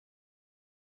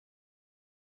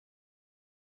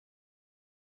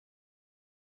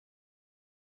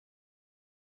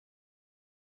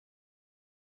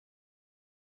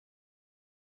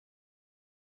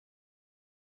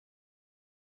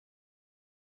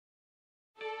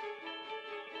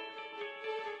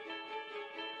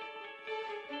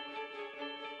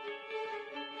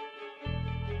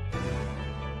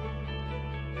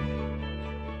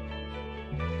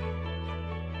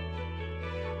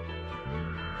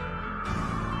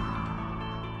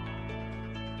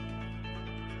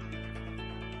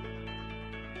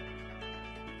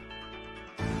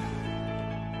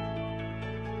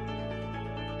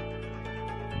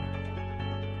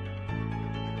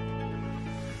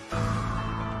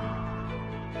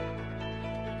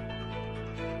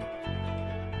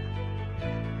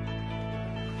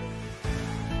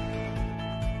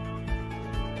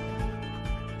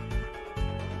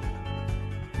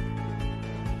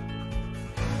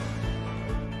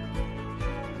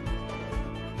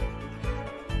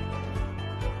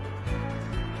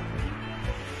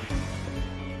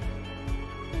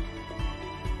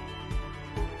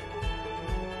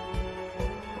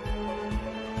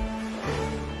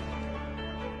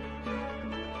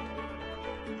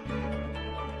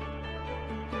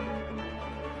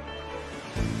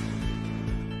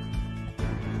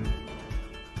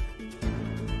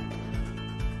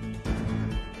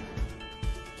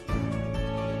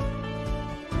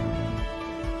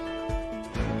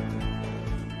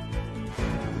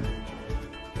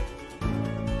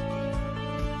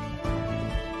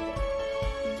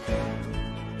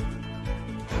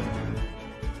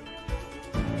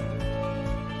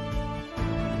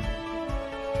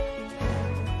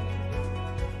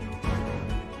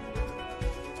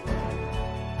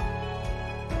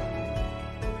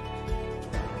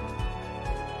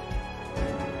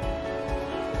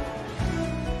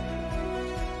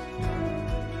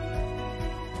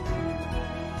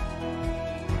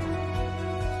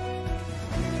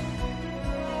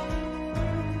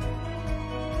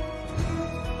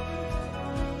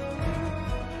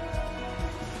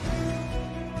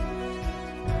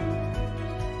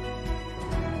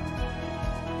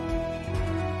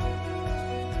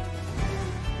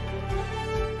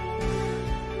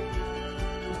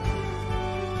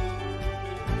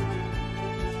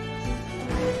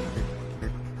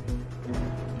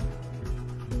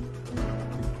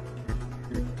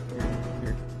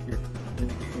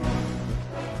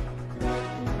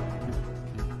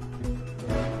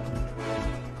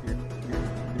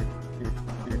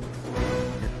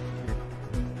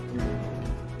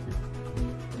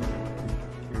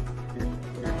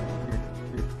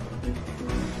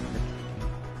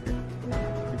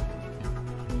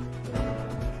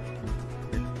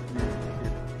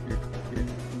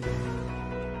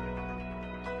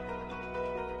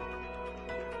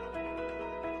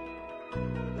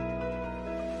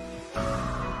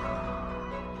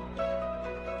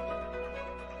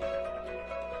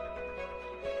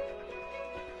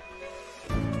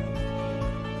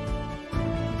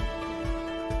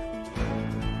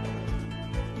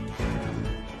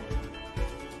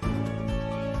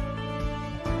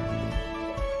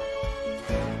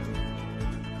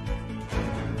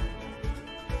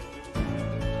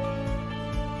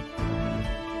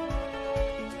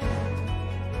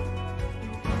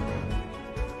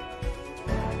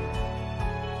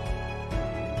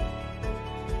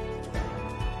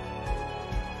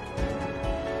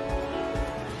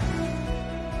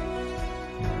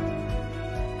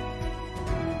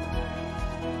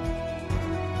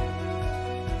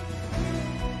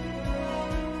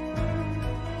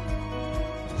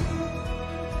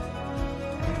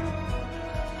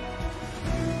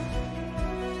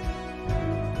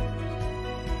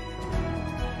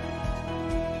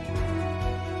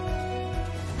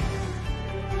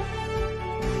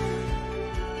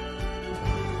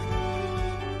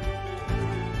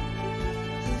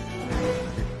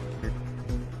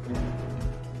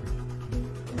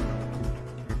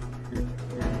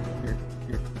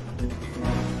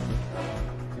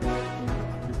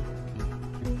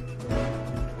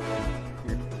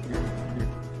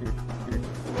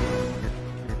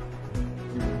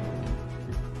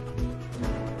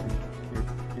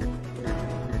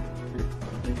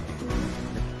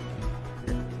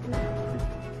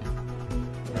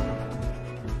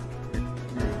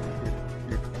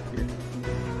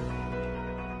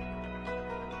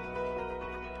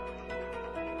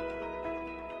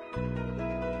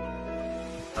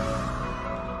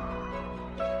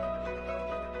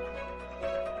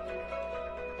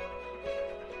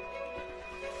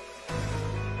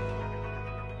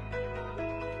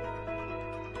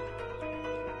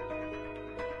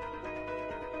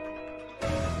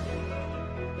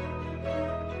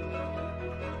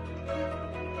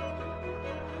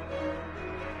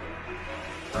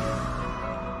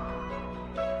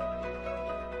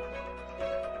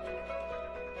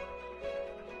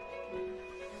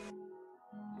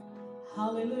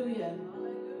Hallelujah.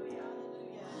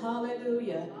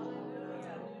 Hallelujah.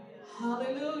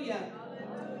 Hallelujah.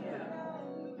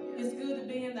 It's good to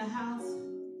be in the house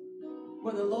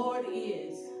where the Lord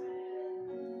is.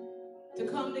 To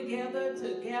come together,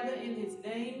 to gather in His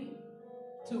name,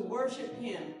 to worship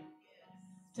Him,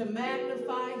 to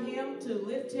magnify Him, to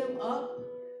lift Him up.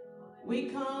 We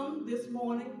come this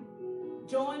morning,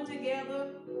 joined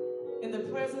together in the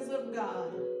presence of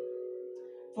God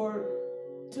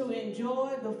to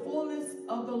enjoy the fullness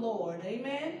of the Lord.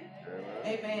 Amen?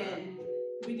 Amen.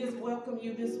 We just welcome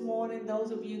you this morning,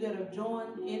 those of you that have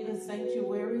joined in the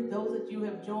sanctuary, those that you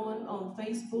have joined on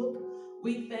Facebook.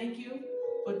 We thank you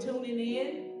for tuning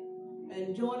in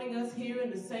and joining us here in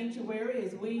the sanctuary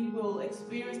as we will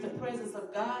experience the presence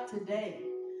of God today.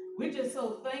 We're just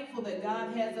so thankful that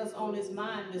God has us on His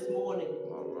mind this morning.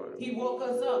 He woke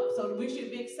us up, so we should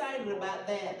be excited about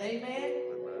that. Amen?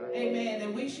 Amen.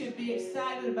 And we should be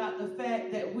excited about the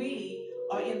fact that we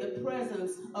are in the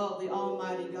presence of the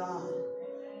Almighty God.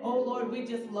 Oh Lord, we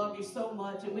just love you so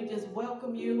much, and we just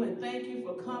welcome you and thank you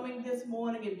for coming this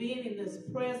morning and being in this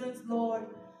presence, Lord.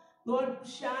 Lord,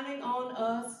 shining on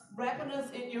us, wrapping us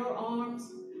in your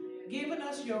arms, giving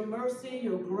us your mercy,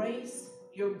 your grace,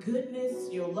 your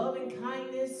goodness, your loving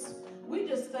kindness. We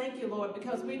just thank you, Lord,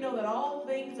 because we know that all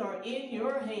things are in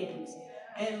your hands.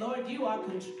 And Lord, you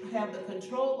have the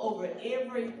control over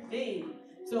everything.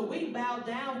 So we bow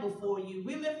down before you.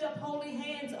 We lift up holy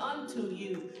hands unto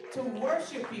you to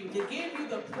worship you, to give you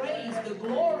the praise, the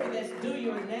glory that's due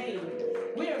your name.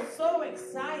 We are so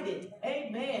excited,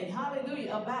 amen,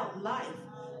 hallelujah, about life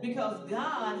because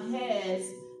God has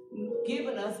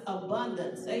given us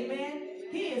abundance, amen.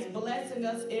 He is blessing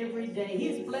us every day. He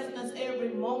is blessing us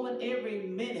every moment, every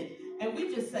minute. And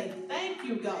we just say, thank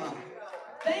you, God.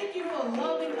 Thank you for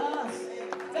loving us.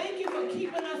 Thank you for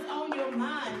keeping us on your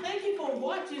mind. Thank you for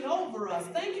watching over us.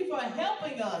 Thank you for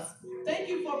helping us. Thank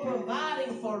you for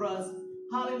providing for us.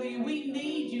 Hallelujah. We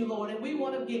need you, Lord, and we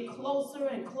want to get closer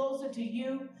and closer to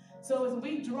you. So as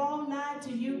we draw nigh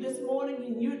to you this morning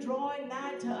and you're drawing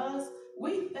nigh to us,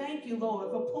 we thank you,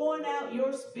 Lord, for pouring out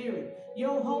your Spirit,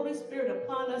 your Holy Spirit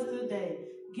upon us today.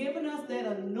 Giving us that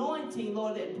anointing,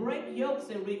 Lord, that break yokes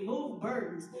and remove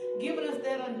burdens. Giving us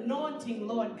that anointing,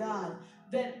 Lord God,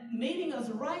 that meeting us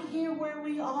right here where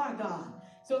we are, God.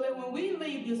 So that when we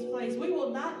leave this place, we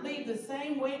will not leave the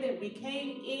same way that we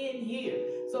came in here.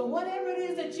 So whatever it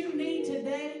is that you need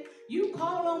today, you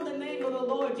call on the name of the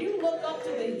Lord. You look up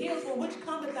to the hills from which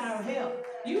cometh our help.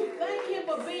 You thank Him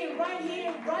for being right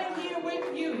here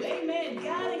with you. Amen.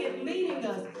 Guiding and leading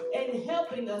us and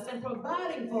helping us and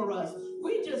providing for us.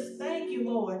 We just thank you,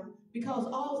 Lord, because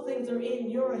all things are in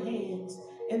your hands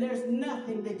and there's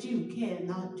nothing that you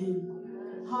cannot do.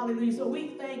 Hallelujah. So we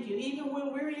thank you. Even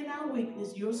when we're in our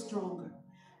weakness, you're stronger.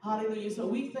 Hallelujah. So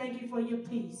we thank you for your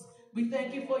peace. We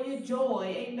thank you for your joy.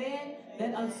 Amen.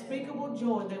 That unspeakable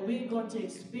joy that we're going to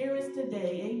experience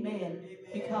today. Amen.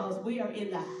 Because we are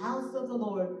in the house of the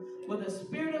Lord. Where the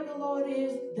Spirit of the Lord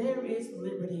is, there is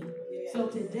liberty. So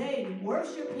today,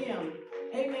 worship Him.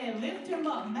 Amen. Lift Him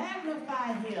up.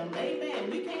 Magnify Him. Amen.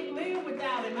 We can't live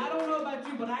without Him. I don't know about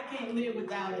you, but I can't live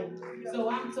without Him. So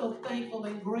I'm so thankful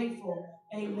and grateful.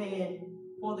 Amen.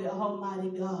 For the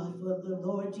Almighty God, for the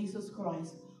Lord Jesus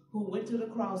Christ, who went to the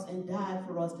cross and died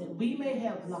for us, that we may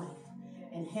have life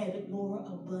and have it more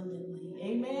abundantly.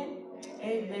 Amen.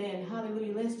 Amen.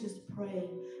 Hallelujah. Let's just pray.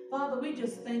 Father, we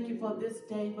just thank you for this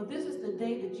day, for this is the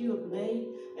day that you have made,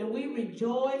 and we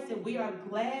rejoice and we are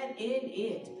glad in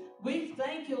it. We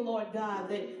thank you, Lord God,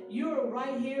 that you're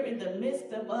right here in the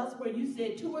midst of us, where you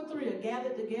said 2 or 3 are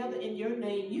gathered together in your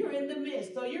name. You're in the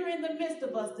midst. So you're in the midst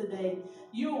of us today.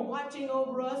 You're watching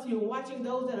over us. You're watching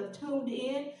those that have tuned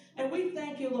in. And we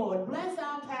thank you, Lord. Bless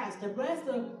our pastor. Bless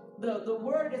the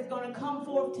word that's going to come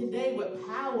forth today with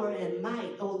power and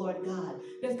might, oh Lord God,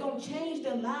 that's going to change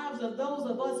the lives of those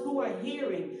of us who are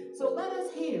hearing. So let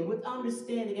us hear with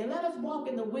understanding and let us walk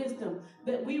in the wisdom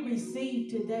that we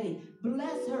receive today.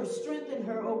 Bless her, strengthen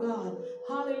her, oh God.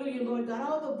 Hallelujah, Lord God.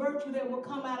 All the virtue that will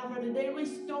come out of her today,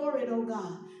 restore it, oh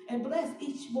God. And bless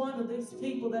each one of these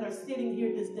people that are sitting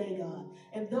here this day, God,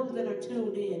 and those that are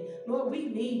tuned in. Lord, we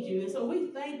need you. And so we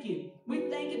thank you. We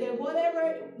thank you that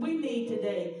whatever we need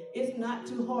today, it's not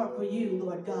too hard for you,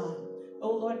 Lord God.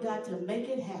 Oh, Lord God, to make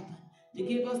it happen, to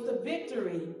give us the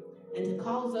victory, and to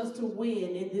cause us to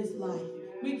win in this life.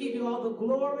 We give you all the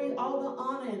glory, all the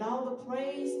honor, and all the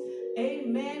praise.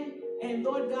 Amen. And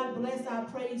Lord God, bless our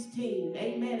praise team.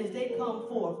 Amen. As they come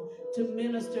forth to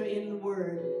minister in the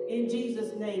word. In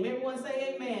Jesus' name. Everyone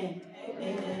say amen.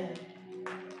 Amen. Amen.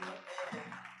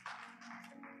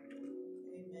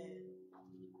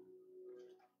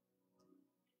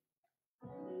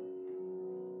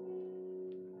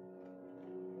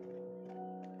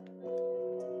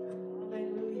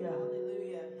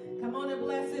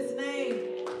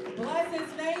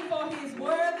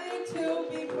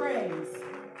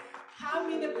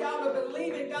 y'all are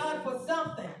believing God for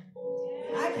something?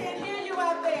 I can't hear you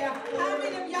out there. How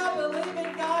many of y'all believe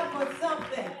in God for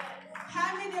something?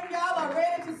 How many of y'all are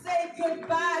ready to say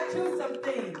goodbye to some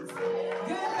things?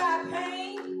 Goodbye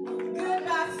pain,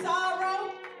 goodbye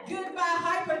sorrow, goodbye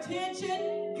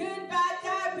hypertension, goodbye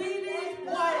diabetes,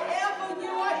 whatever you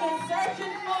are in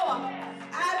searching for.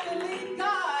 I believe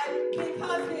God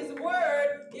because His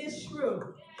word is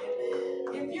true.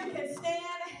 If you can stand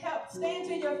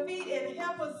to your feet and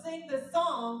help us sing the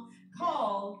song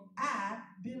called I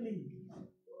Believe.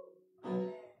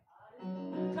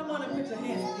 Come on and put your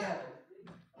hands together.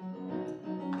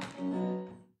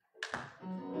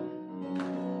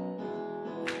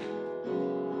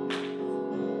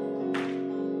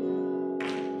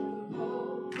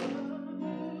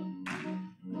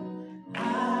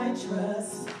 I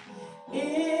trust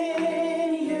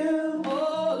in you,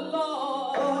 oh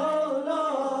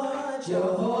Lord,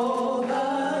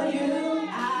 Jehovah, you.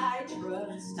 I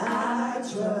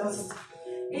trust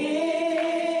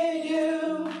in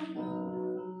you.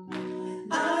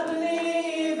 I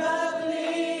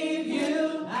believe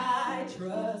you. I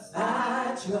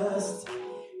trust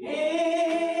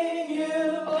in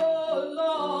you, oh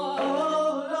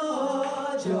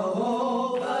Lord,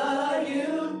 Jehovah,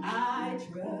 you. I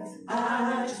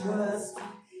trust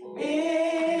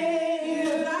in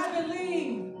you.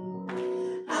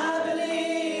 I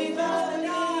believe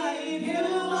you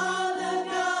are the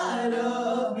God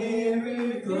of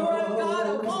miracles. You are the God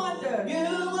of wonder. You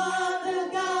are the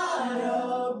God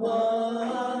of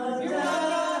wonder. You are the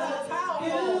God of power.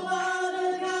 You are the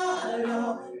God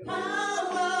of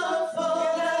powerful.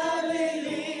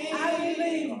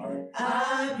 I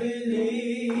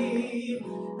believe.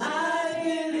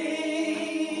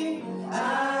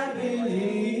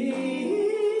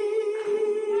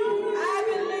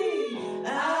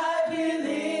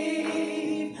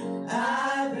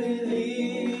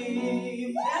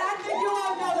 And I think you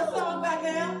all know the song by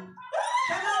now.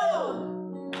 Come on.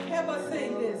 Help us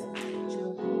sing this.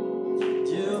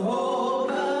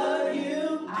 Jehovah,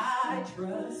 you. I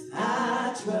trust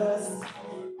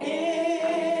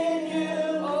in you.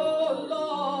 Oh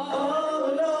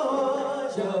Lord,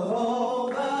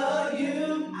 Jehovah,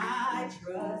 you. I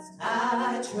trust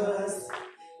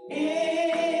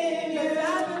in you.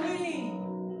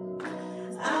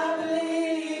 I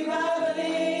believe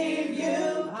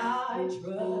you.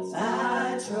 I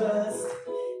trust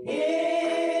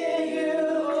in you.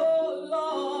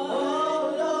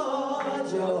 Oh Lord,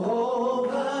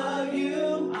 Jehovah,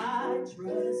 you. I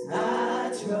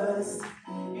trust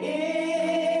in you.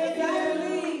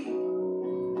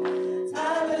 I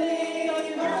believe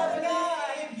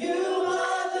you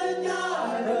are the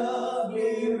God of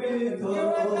miracles. You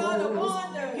are God of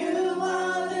wonder. You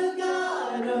are the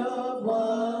God of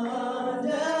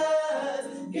wonders.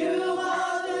 You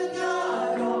are the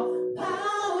God of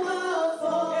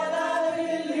powerful. And I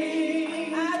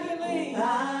believe.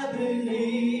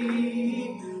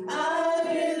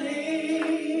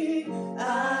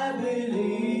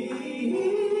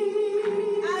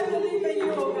 I believe in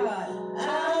you, oh God. I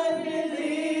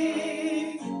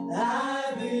believe.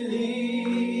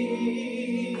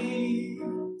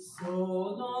 So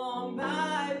long,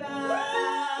 bye-bye.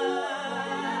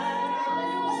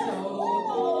 So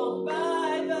long,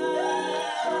 bye-bye.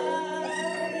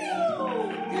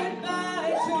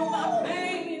 Goodbye to my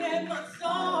pain and my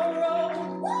sorrow.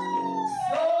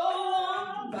 So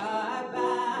long,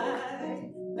 bye-bye.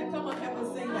 Now come on, help us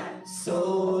sing that. So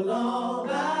long,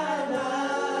 bye-bye.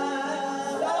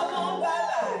 So long,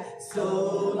 bye-bye. So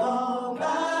long,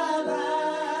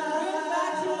 bye-bye.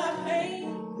 Goodbye to my pain.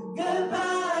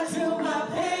 Goodbye to my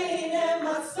pain and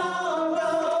my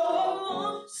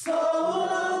sorrow. So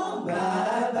long,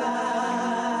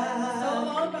 bye-bye. So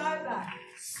long, bye-bye.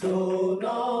 So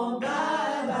long,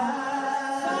 bye-bye.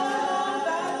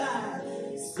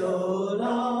 So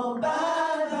long,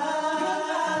 bye-bye.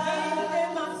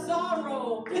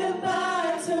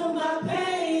 Goodbye to my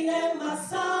pain and my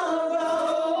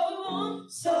sorrow.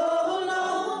 So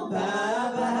long,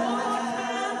 bye-bye.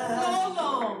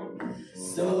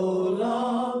 So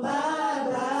long,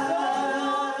 bye-bye.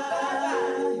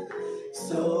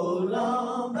 So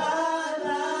long,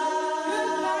 bye-bye.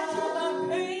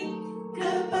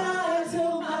 Goodbye to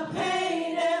my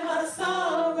pain and my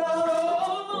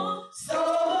sorrow. So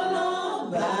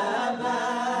long,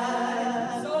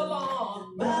 bye-bye. So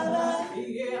long, bye-bye.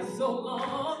 Yeah, so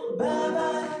long,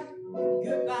 bye-bye.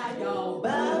 Goodbye, y'all.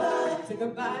 Bye-bye. Say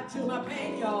goodbye to my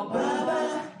pain, y'all.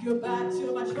 Bye-bye. Goodbye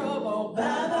to my trouble.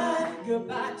 Bye-bye.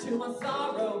 Goodbye to my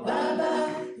sorrow.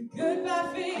 Bye-bye. Goodbye,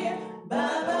 fear.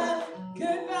 Bye-bye.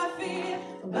 Goodbye, fear.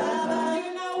 Bye-bye.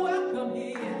 You're not welcome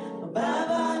here.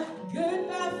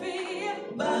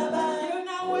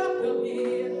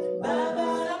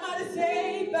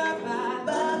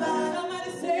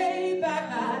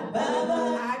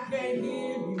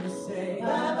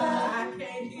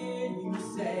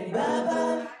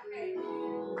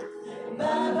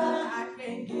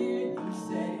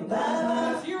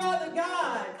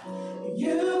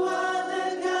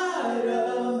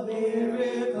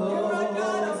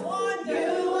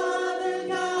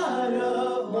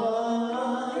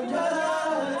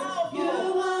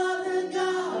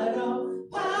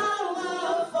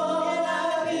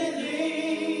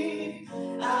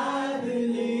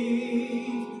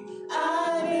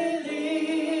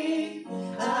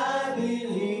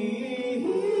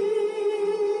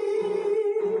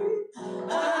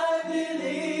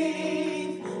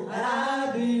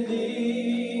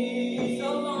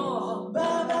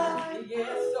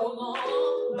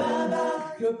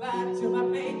 Bye-bye. Goodbye to my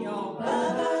pain, y'all.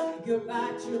 Bye-bye.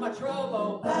 Goodbye to my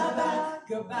trouble. Bye-bye.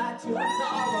 Goodbye to my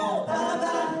sorrow.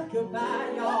 Bye-bye.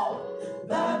 Goodbye, y'all.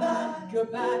 Bye-bye.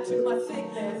 Goodbye to my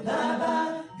sickness.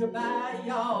 Bye-bye. Goodbye,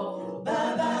 y'all.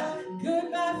 Bye-bye.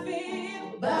 Goodbye, fear.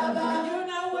 Bye-bye. You're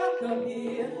not welcome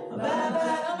here.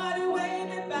 Bye-bye. Somebody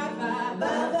wave it bye-bye.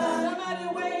 Bye-bye. Somebody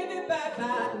wave it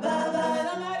bye-bye. Bye-bye.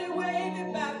 Somebody wave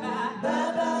it bye-bye.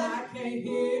 Bye-bye. I can't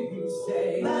hear you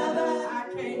say. Bye-bye. I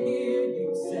can't hear you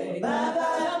say.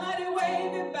 Bye-bye. Somebody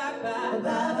wave it bye-bye.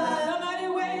 Bye-bye. Somebody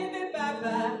wave it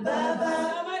bye-bye.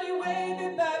 Bye-bye. Somebody wave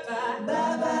it bye-bye.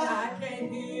 Bye-bye. I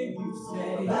can't hear you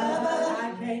say. Bye-bye. I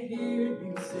can't hear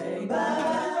you say.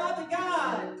 Bye-bye. You are the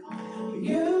God.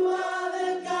 You are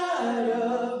the God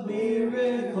of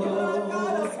miracles. You are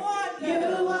God of wonder.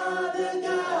 You are the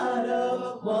God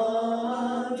of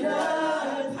wonders.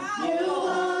 You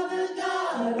are the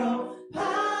God of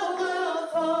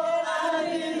powerful. I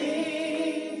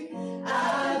believe. I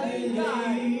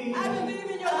believe. I believe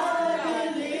in your word,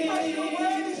 God. Because your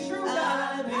word is true,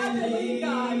 God. I believe,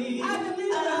 God. I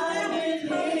believe that families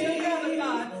come together,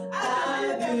 God. I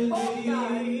believe that hope,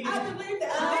 God. I believe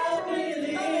that victory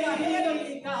is coming ahead of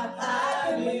me, God. I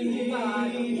believe,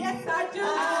 God. Yes, I do.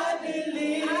 I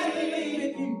believe. I believe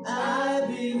in you. I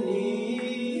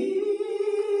believe.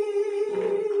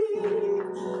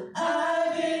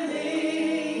 I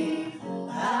believe.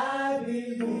 I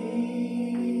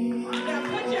believe. Now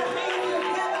put your hands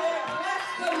together and bless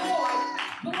the Lord.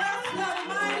 Bless the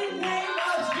mighty name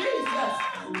of Jesus.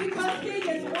 Because he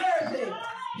is worthy.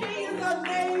 He is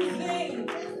amazing.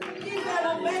 He's an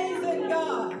amazing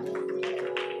God.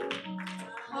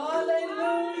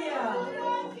 Hallelujah.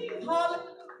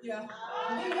 Hallelujah.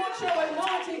 We want your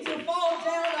anointing to fall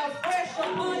down afresh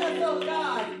upon us, oh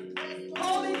God.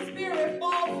 Holy Spirit,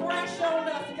 fall fresh on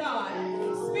us, God.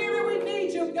 Spirit, we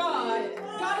need you, God.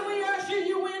 God, we usher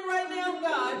you in right now,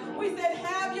 God. We said,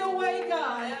 have your way,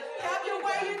 God. Have your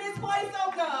way in this place,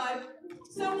 oh God.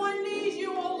 Someone needs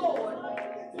you, oh Lord.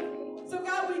 So,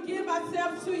 God, we give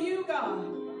ourselves to you,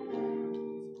 God.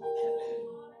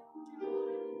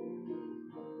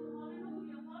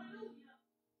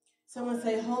 Someone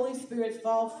say, Holy Spirit,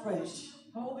 fall fresh.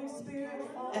 Holy Spirit,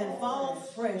 fall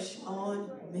fresh on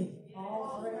me.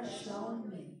 Fall fresh on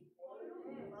me.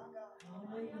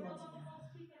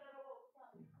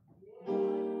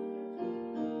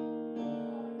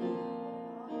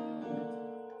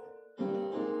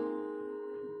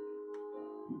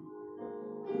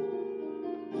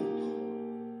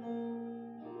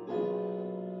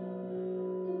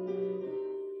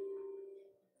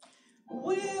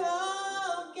 We're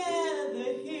all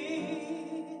gathered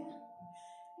here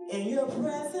in your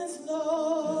presence,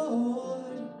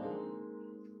 Lord,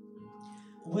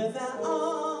 with our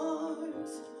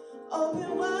arms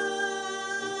open wide,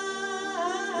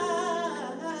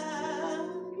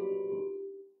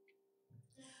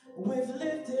 with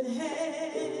lifted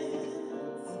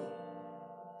hands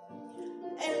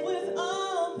and with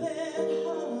open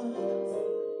hearts.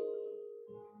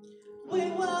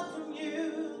 We welcome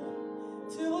you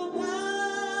to abide.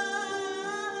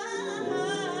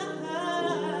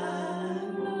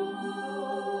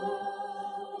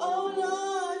 Oh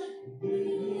Lord, we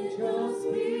need your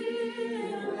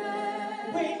spirit.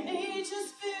 We need your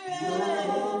spirit.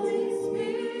 Holy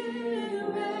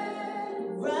Spirit.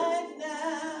 Right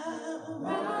now.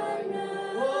 Right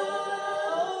now. Oh,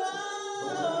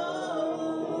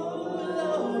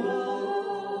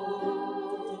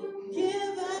 Lord.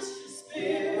 Give us your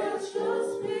spirit. Give us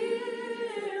your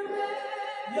spirit.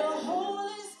 Your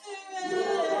Holy Spirit.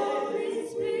 Your Holy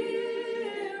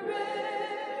Spirit.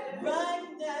 Right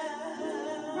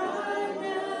now. Right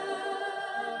now.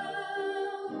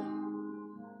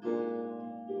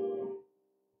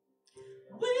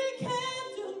 We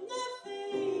can't do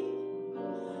nothing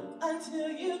until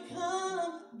you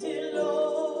come, dear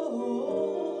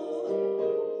Lord.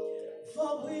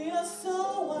 For we are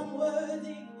so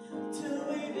unworthy to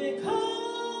even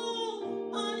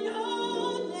call on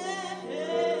your name.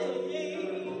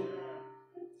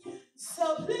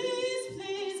 So please,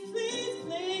 please, please,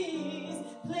 please,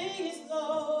 please,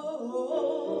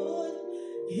 Lord,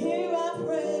 hear our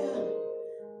prayer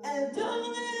and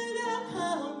don't let our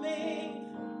coming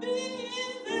be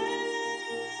in vain.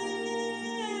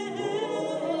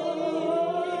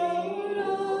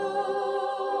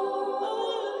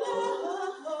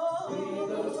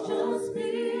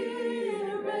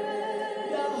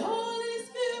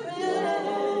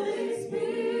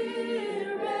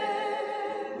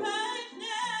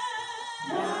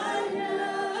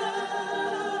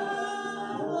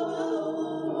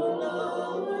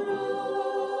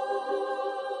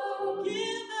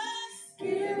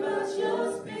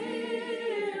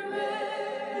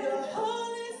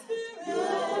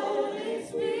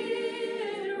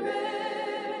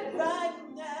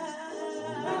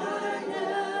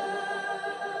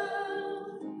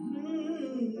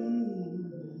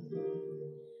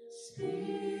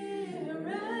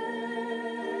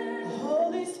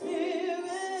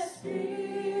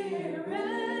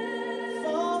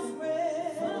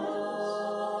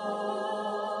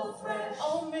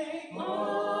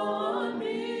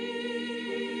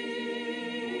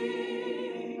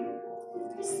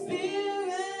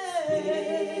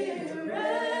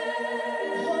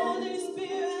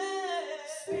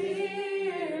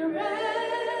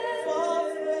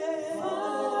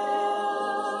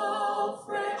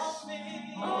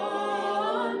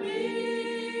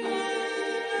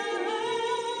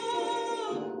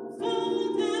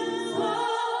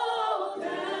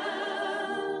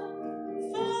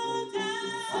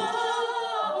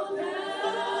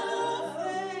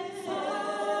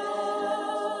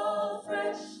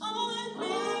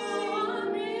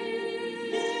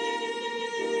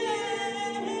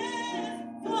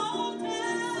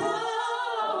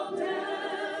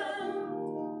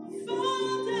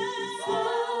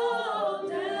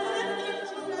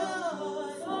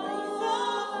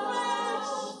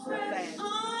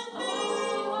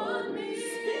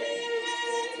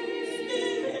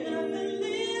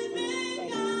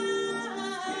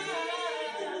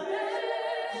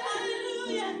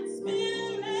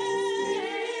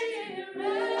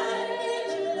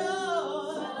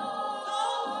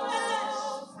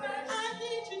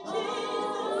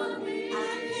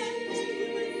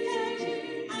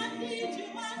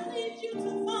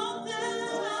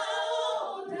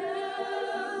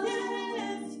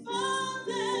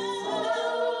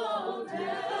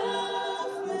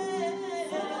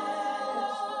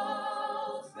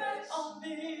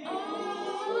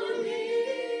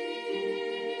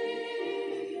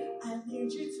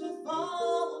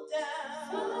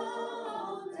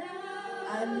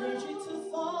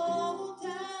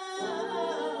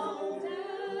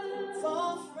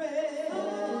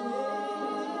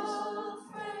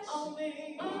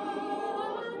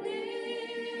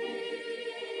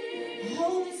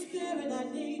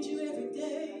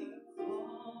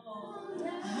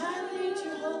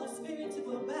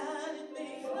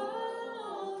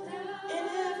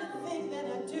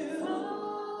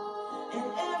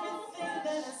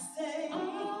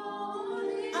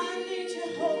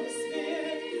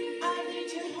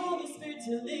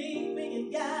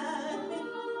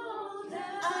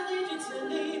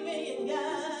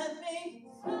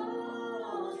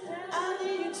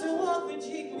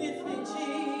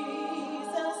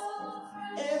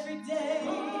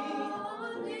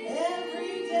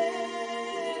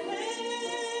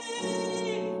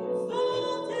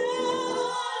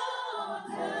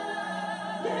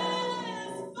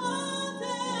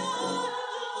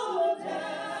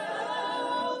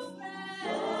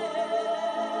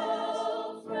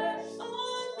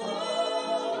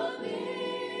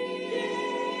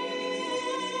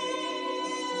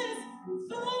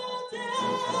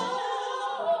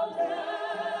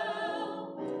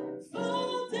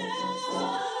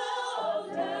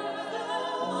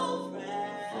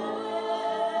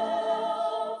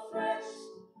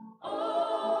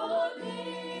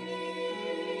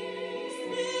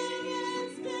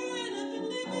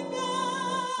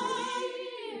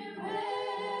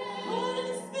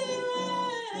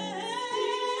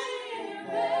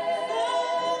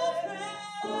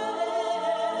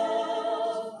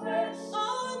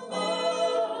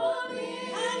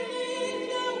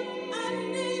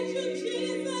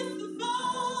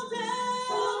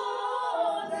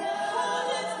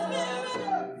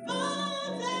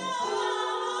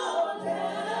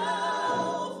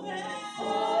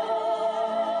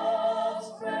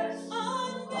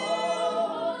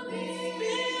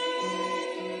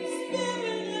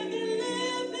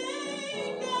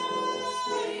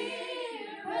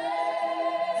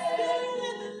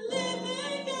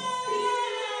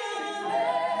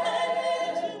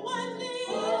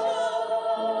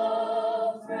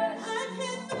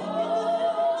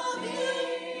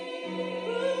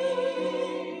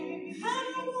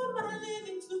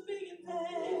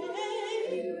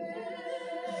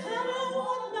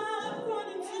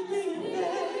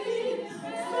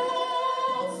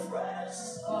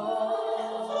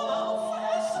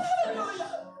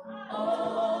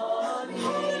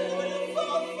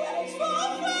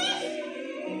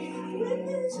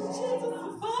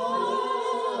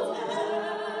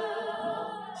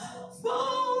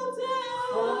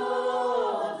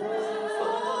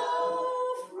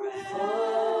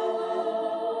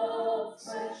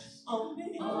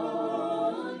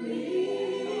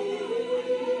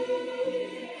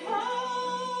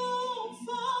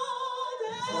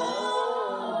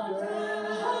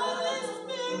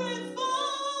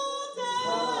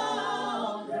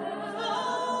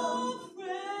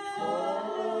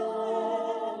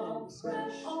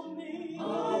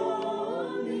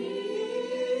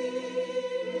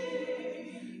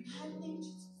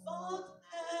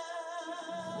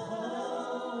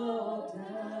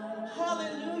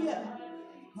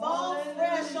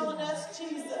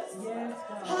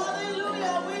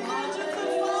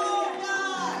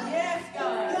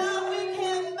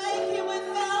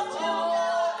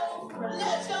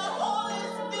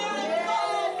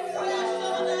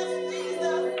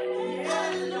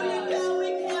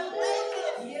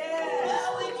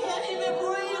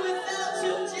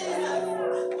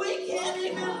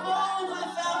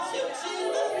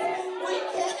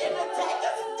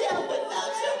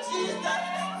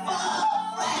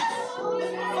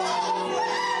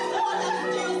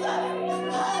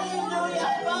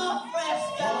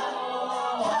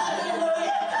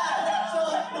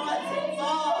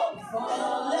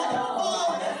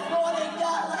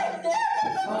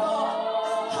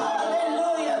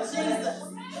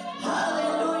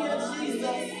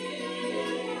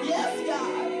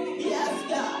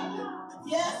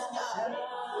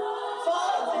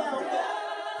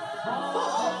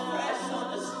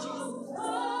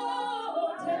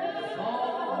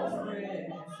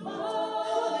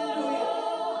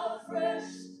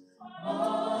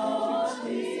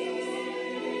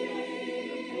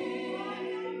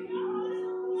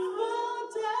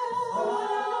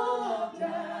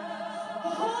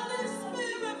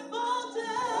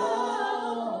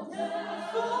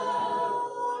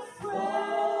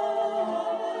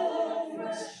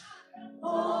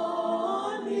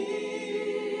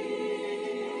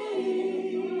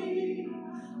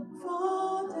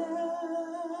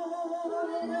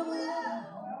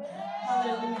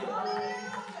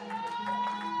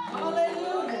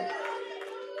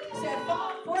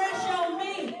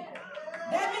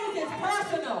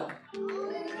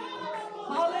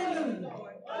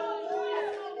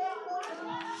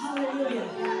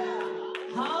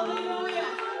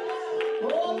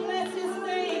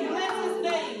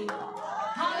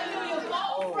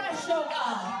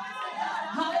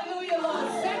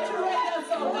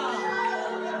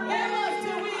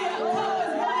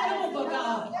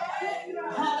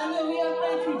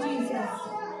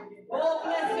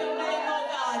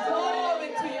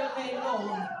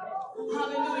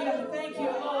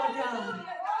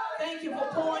 Thank you for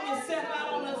pouring yourself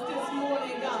out on us this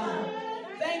morning, God.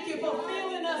 Thank you for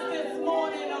filling us this morning.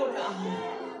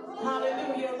 God.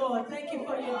 Hallelujah, Lord. Thank you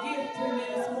for your gift to me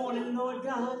this morning, Lord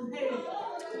God. Hey.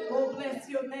 Oh, bless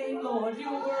your name, Lord.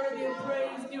 You're worthy of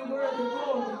praise. You're worthy of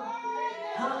glory.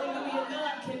 Hallelujah.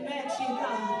 None can match you,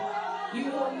 God.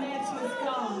 You are matchless,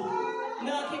 God.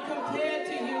 None can compare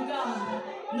to you, God.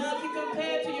 None can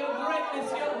compare to your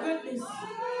greatness, your goodness.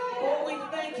 Oh, we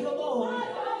thank you, Lord.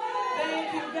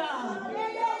 Thank you, God.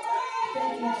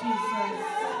 Thank you, Jesus.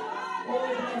 Oh,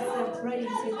 bless and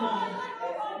praise you, God.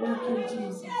 Thank you,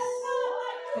 Jesus.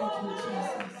 Thank you,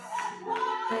 Jesus.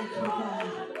 Thank you, God.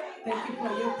 Thank you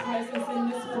for your presence in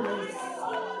this place.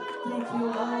 Thank you,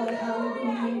 Lord.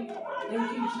 Hallelujah.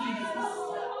 Thank you, Jesus.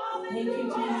 Thank you,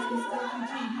 Jesus. Thank you,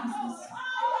 Jesus.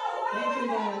 Thank you,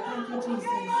 Lord. Thank you,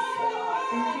 Jesus.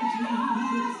 Thank you,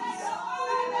 Jesus.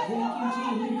 Thank you,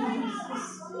 Jesus.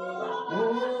 Oh,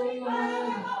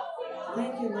 Lord.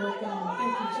 Thank you, Lord God.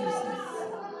 Thank you, Jesus.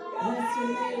 Bless your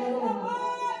name, Lord.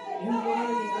 You're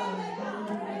worthy, God.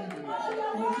 Hallelujah.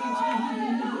 Thank you,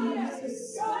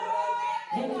 Jesus.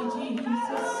 Thank you,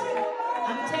 Jesus.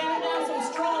 I'm tearing down some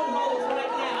strongholds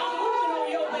right now. I'm moving on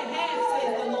your behalf,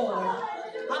 says the Lord.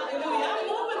 Hallelujah. I'm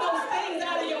moving those things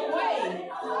out of your way.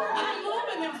 I'm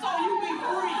moving them so you be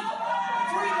free.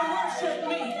 Free to worship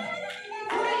me.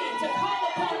 Free to call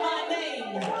upon my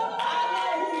name. I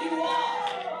know who you are.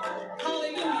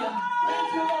 Hallelujah. Thank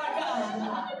you, Lord God.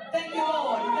 Thank you,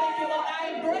 Lord. Thank you, Lord. I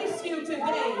embrace you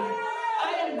today. I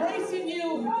am embracing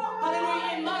you,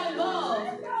 hallelujah, in my love.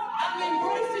 I'm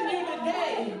embracing you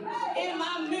today in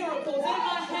my miracles, in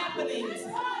my happenings,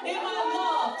 in my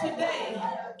love today.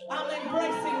 I'm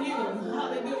embracing you,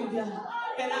 hallelujah.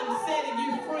 And I'm setting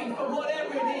you free for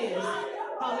whatever it is.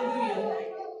 Hallelujah.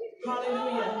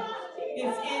 Hallelujah.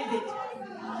 It's ended.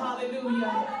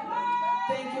 Hallelujah.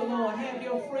 Thank you, Lord. Have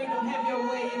your freedom, have your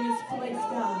way in this place,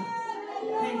 God.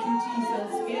 Thank you,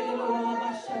 Jesus.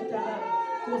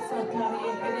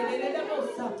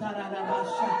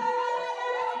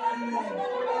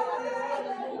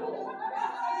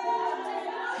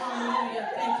 Hallelujah.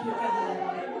 Thank you, God.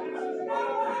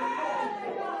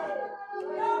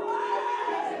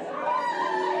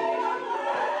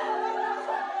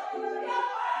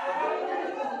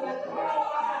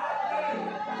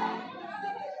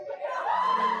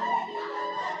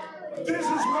 This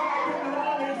is what I've been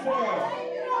longing for.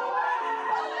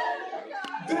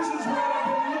 This is what I've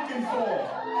been looking for.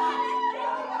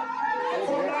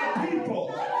 For my people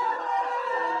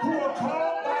who are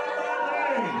called by my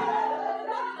name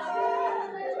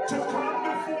to come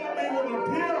before me with a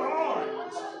pure heart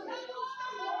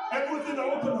and with an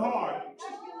open heart,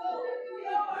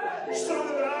 so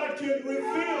that I can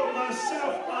reveal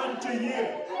myself unto you.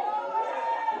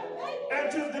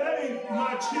 And today,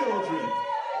 my children,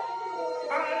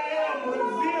 I am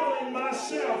revealing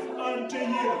myself unto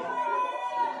you.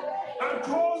 I'm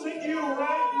causing you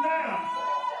right now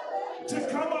to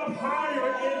come up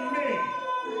higher in me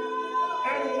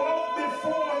and walk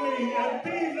before me and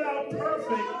be thou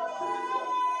perfect,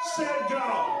 said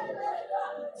God.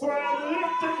 For I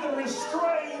lifted the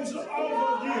restraints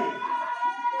over you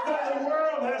that the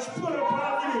world has put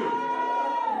upon you.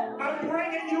 I'm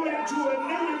bringing you into a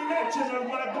new dimension of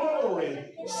my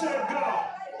glory, said God.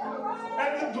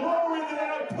 And the glory that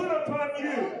I put upon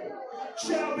you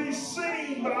shall be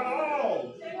seen by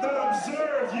all that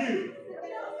observe you.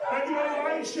 And your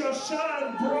light shall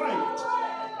shine bright,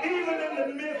 even in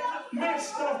the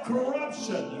midst of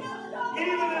corruption,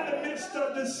 even in the midst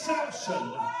of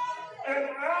deception. And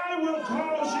I will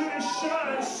cause you to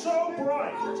shine so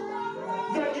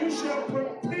bright that you shall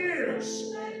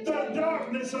pierce the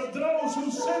darkness of those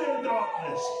who sit in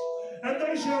darkness. And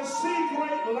they shall see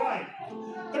great light.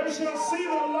 They shall see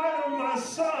the light of my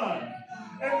Son,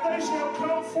 and they shall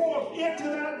come forth into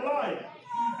that light,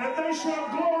 and they shall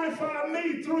glorify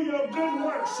me through your good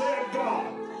works, said God.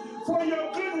 For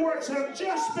your good works have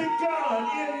just begun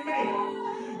in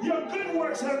me. Your good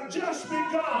works have just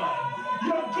begun.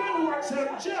 Your good works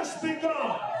have just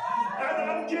begun.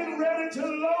 And I'm getting ready to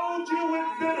load you with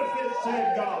benefits,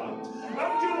 said God.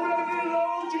 I'm getting ready to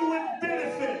load you with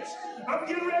benefits. I'm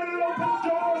getting ready to open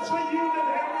doors for you that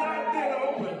have not been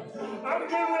opened. I'm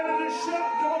getting ready to shut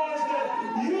doors that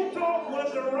you thought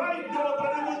was the right door,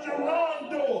 but it was the wrong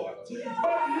door.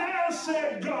 But now,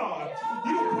 said God,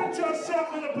 you put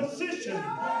yourself in a position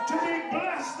to be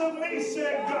blessed of me,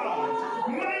 said God.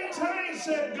 Maintain,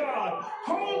 said God.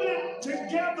 Hold it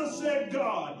together, said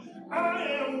God. I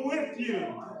am with you.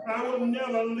 I will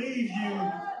never leave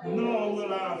you, nor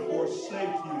will I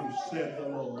forsake you, said the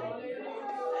Lord.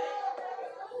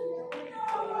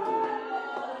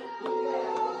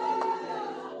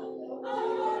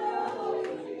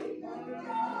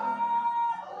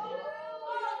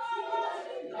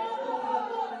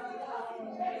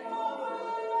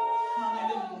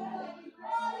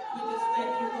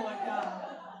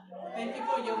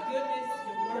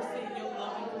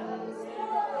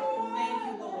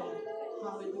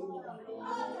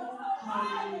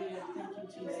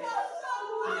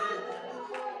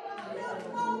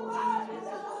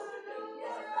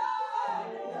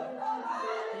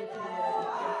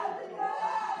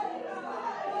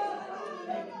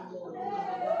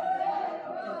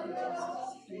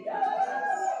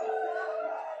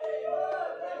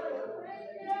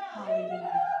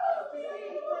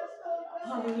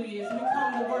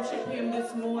 worship him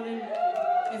this morning,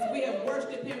 as we have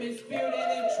worshiped him in spirit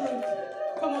and in truth,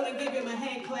 come on and give him a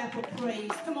hand clap of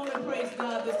praise. Come on and praise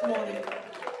God this morning.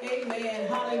 Amen.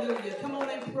 Hallelujah. Come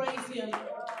on and praise him.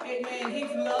 Amen.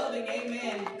 He's loving.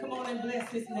 Amen. Come on and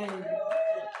bless his name.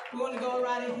 We want to go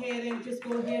right ahead and just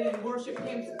go ahead and worship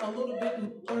him a little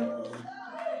bit more.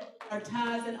 Our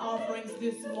tithes and offerings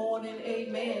this morning.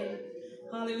 Amen.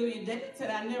 Hallelujah. David said,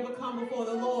 I never come before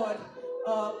the Lord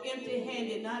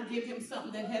empty-handed, not give him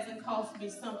something that hasn't cost me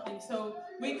something. So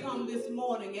we come this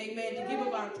morning, amen, to give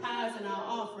up our tithes and our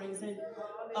offerings. And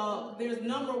there's a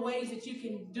number of ways that you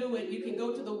can do it. You can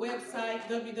go to the website,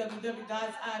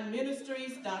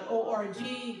 www.iministries.org,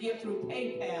 give through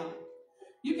PayPal.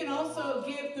 You can also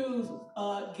give through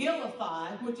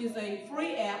Gilify, which is a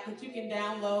free app that you can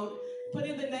download, put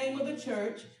in the name of the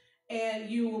church, and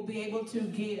you will be able to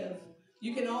give.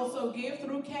 You can also give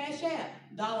through Cash App,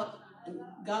 God,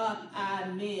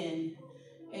 Amen.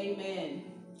 Amen.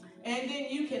 And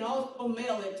then you can also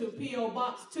mail it to P.O.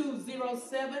 Box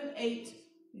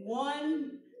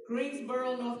 20781,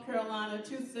 Greensboro, North Carolina,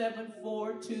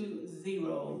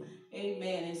 27420.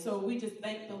 Amen. And so we just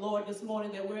thank the Lord this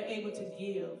morning that we're able to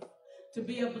give, to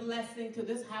be a blessing to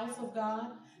this house of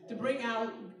God, to bring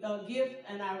our gift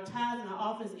and our tithes and our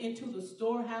offerings into the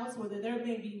storehouse where there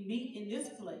may be meat in this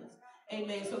place.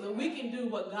 Amen. So that we can do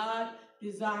what God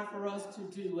desires for us to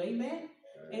do. Amen.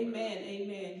 Amen.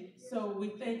 Amen. So we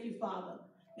thank you, Father,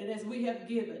 that as we have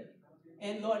given,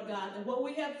 and Lord God, that what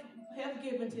we have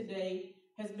given today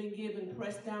has been given,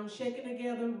 pressed down, shaken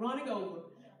together, running over.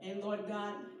 And Lord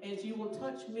God, as you will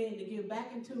touch men to give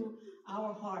back into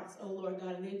our hearts, oh Lord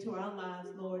God, and into our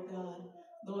lives, Lord God,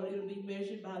 Lord, it'll be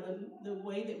measured by the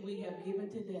way that we have given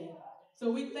today. So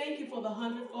we thank you for the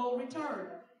 100-fold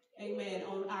return, amen,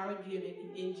 on our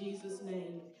giving in Jesus'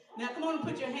 name. Now come on and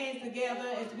put your hands together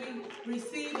as we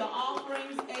receive the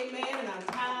offerings, amen, and our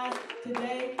tithes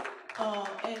today.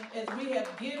 And as we have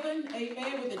given,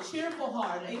 amen, with a cheerful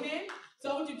heart, amen. So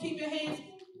I want you to keep your hands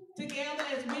together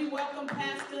as we welcome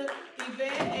Pastor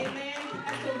Yvette, amen,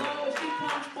 Pastor Lowe, as she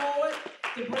comes forward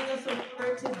to bring us a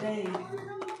word today.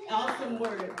 Awesome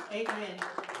word. Amen.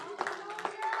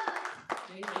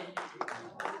 Amen.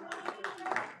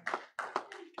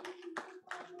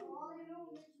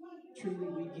 Truly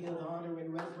we give honor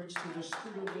and reverence to the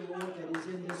Spirit of the Lord that is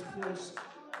in this place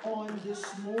on this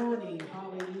morning.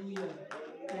 Hallelujah.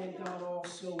 Thank God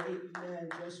also, amen,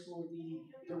 just for the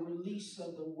release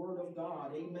of the Word of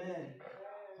God. Amen.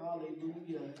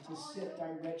 Hallelujah. To set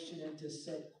direction and to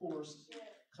set course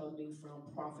coming from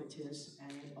prophetess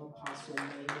and apostle.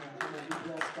 Amen. Come on, we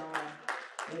bless God.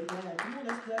 Amen. Come on,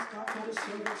 let's bless God for the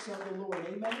servants of the Lord.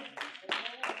 Amen.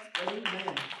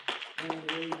 Amen. And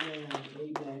amen.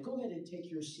 Amen. Go ahead and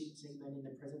take your seats, amen, in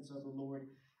the presence of the Lord.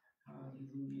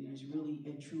 Hallelujah. He's really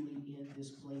and truly in this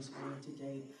place on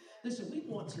today. Listen, we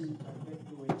want to direct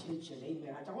your attention,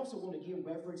 amen. I also want to give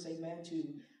reverence, amen,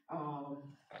 to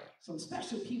some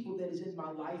special people that is in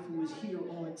my life who is here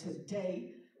on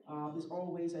today. It's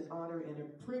always an honor and a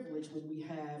privilege when we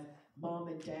have mom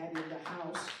and dad in the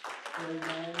house.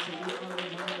 Amen. So we honor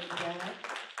mom and dad.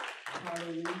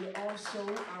 Hallelujah. Also,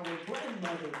 our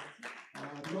grandmother,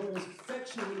 known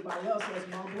affectionately by us as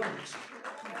Mom Blanche.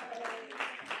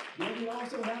 Then we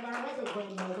also have our other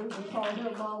grandmother. We call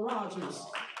her Mom Rogers.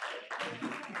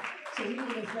 So we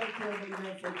want to thank them,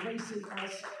 amen, for gracing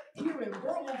us here in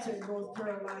Burlington, North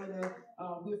Carolina,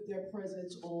 with their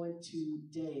presence on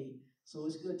today. So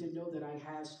it's good to know that I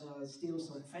have still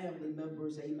some family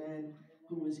members, amen,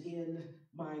 who is in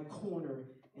my corner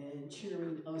and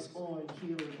cheering us on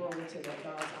here in Burlington at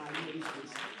God's Eye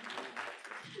Ministries.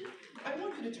 I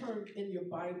want you to turn in your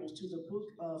Bibles to the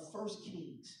book of 1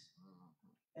 Kings.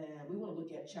 And we want to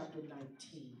look at chapter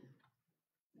 19.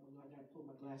 I got to pull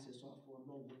my glasses off for a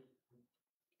moment.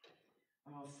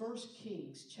 1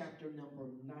 Kings chapter number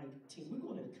 19. We're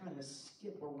going to kind of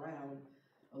skip around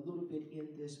a little bit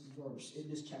in this verse, in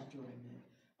this chapter I meant.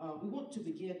 We want to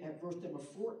begin at verse number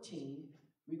 14.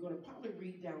 We're going to probably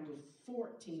read down to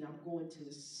 14. I'm going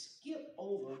to skip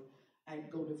over and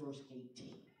go to verse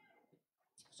 18.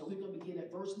 So we're going to begin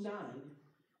at verse 9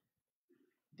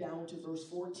 down to verse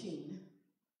 14.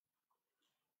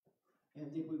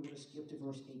 And then we're going to skip to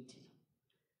verse 18.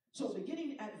 So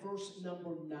beginning at verse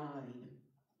number 9,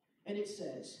 and it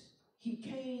says, he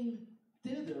came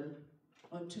thither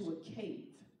unto a cave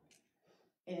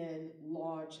and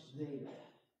lodged there.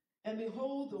 And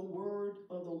behold, the word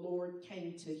of the Lord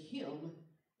came to him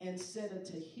and said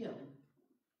unto him,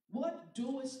 what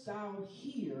doest thou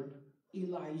here,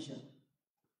 Elijah?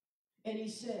 And he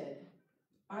said,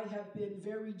 I have been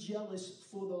very jealous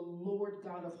for the Lord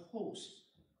God of hosts,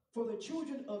 For the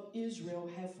children of Israel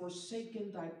have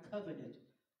forsaken thy covenant,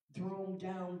 thrown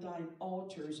down thine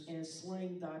altars, and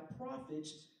slain thy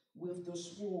prophets with the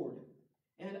sword.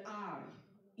 And I,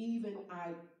 even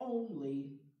I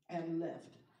only, am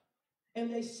left.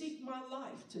 And they seek my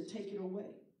life to take it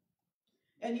away.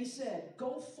 And he said,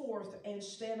 go forth and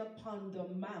stand upon the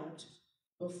mount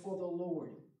before the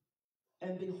Lord.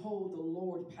 And behold, the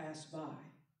Lord passed by,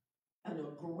 and a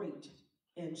great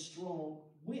and strong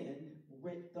wind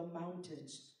rent the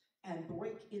mountains and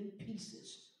break in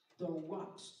pieces the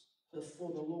rocks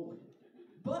before the Lord.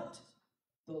 But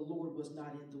the Lord was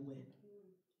not in the wind.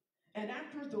 And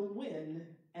after the wind,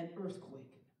 an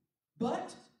earthquake.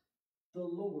 But the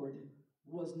Lord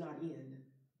was not in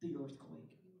the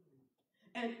earthquake.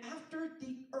 And after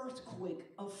the earthquake,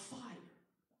 a fire.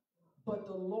 But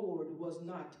the Lord was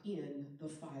not in the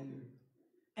fire.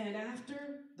 And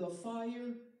after the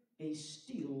fire, a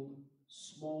still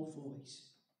small voice.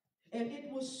 And it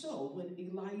was so when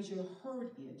Elijah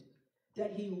heard it,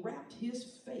 that he wrapped his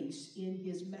face in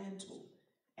his mantle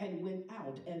and went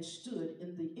out and stood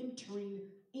in the entering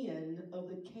in of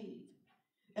the cave.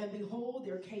 And behold,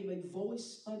 there came a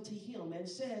voice unto him and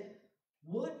said,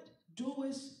 what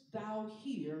doest thou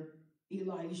here,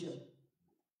 Elijah?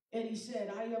 And he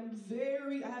said, I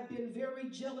have been very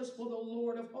jealous for the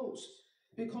Lord of hosts,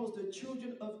 because the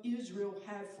children of Israel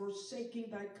have forsaken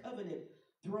thy covenant,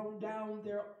 thrown down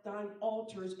thine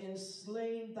altars, and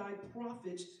slain thy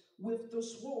prophets with the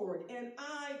sword. And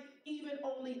I, even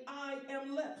only I,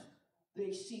 am left.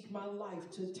 They seek my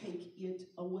life to take it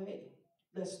away.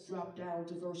 Let's drop down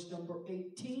to verse number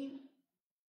 18.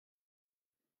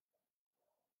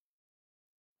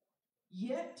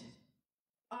 Yet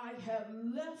I have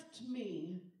left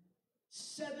me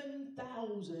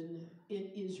 7,000 in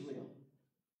Israel,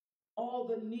 all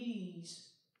the knees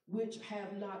which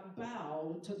have not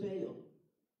bowed to Baal,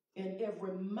 and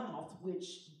every mouth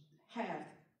which hath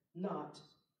not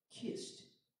kissed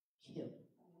him.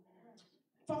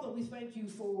 Father, we thank you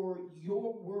for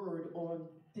your word on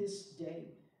this day.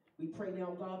 We pray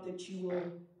now, God, that you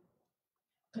will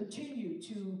continue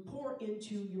to pour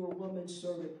into your woman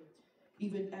servant,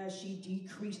 even as she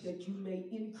decreased, that you may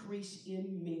increase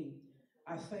in me.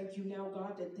 I thank you now,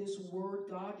 God, that this word,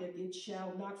 God, that it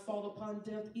shall not fall upon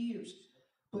deaf ears,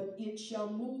 but it shall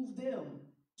move them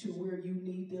to where you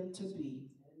need them to be.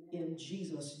 In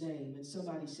Jesus' name. And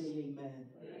somebody say amen.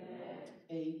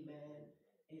 Amen. Amen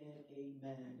and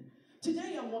amen.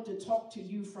 Today I want to talk to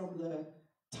you from the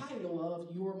title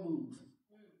of Your Move.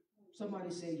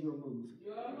 Somebody say your move.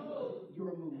 Your move.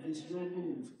 Your move. It's your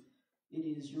move. It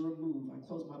is your move. I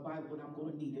close my Bible and I'm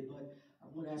going to need it, but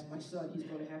I'm going to ask my son. He's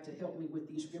going to have to help me with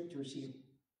these scriptures here.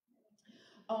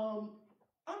 I'm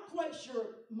quite sure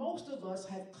most of us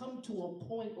have come to a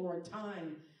point or a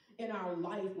time in our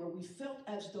life where we felt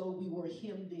as though we were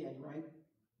hemmed in, right?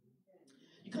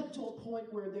 You come to a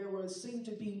point where there seemed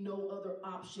to be no other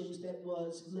options that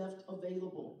was left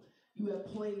available. You have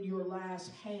played your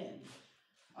last hand.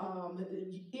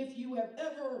 If you have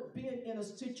ever been in a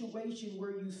situation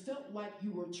where you felt like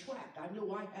you were trapped, I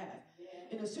know I have,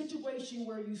 in a situation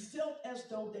where you felt as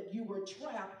though that you were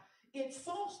trapped, it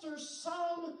fosters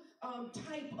some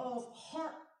type of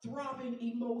heart-throbbing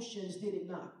emotions, did it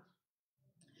not?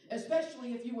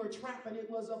 Especially if you were trapped and it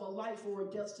was of a life or a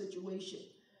death situation.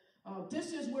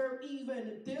 This is where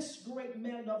even this great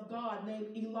man of God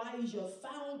named Elijah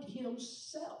found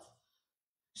himself.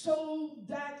 So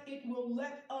that it will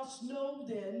let us know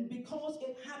then, because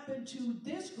it happened to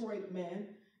this great man,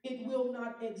 it will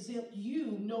not exempt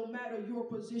you no matter your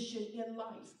position in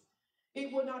life.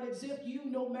 It will not exempt you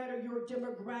no matter your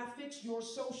demographics, your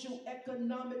social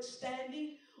economic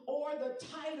standing, or the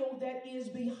title that is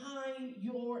behind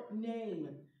your name.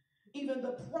 Even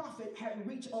the prophet had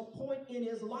reached a point in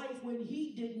his life when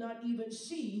he did not even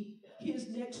see his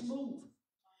next move.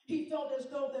 He felt as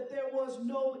though that there was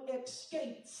no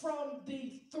escape from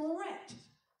the threat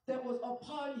that was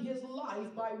upon his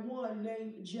life by one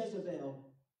named Jezebel.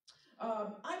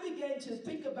 I began to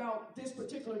think about this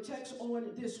particular text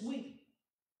on this week.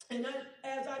 And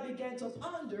as I began to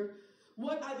ponder,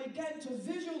 what I began to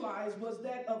visualize was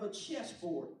that of a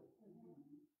chessboard.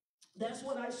 That's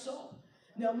what I saw.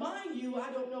 Now, mind you,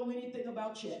 I don't know anything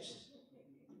about chess.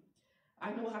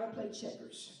 I know how to play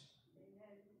checkers.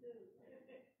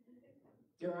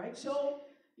 All right, so,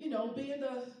 being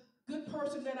the good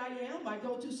person that I am, I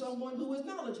go to someone who is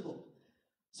knowledgeable.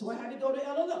 So I had to go to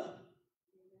Elder Lowe.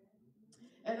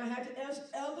 And I had to ask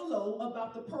Elder Lowe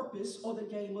about the purpose or the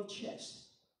game of chess.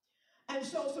 And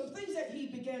so some things that he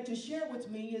began to share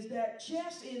with me is that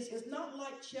chess is not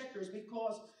like checkers,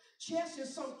 because Chess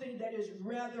is something that is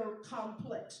rather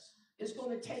complex. It's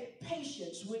going to take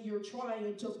patience when you're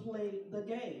trying to play the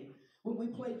game. When we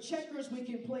play checkers, we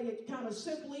can play it kind of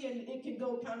simply and it can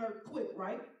go kind of quick,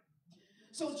 right?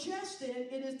 So chess then,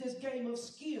 it is this game of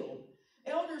skill.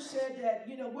 Elders said that,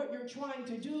 what you're trying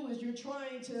to do is you're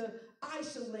trying to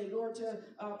isolate or to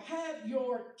have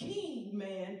your king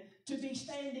man to be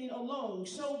standing alone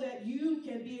so that you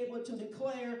can be able to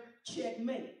declare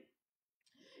checkmate.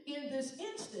 In this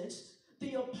instance,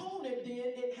 the opponent then,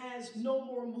 it has no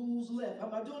more moves left.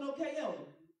 Am I doing okay, Elder?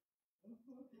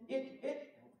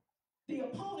 The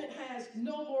opponent has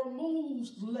no more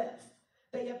moves left.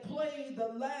 They have played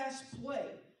the last play,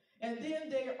 and then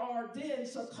they are then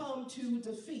succumb to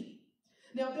defeat.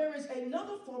 Now, there is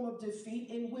another form of defeat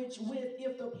in which,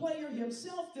 if the player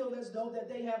himself feels as though that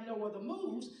they have no other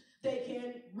moves, they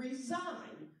can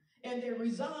resign. And they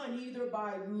resign either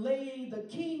by laying the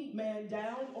king man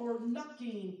down or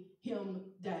knocking him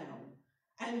down.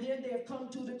 And then they have come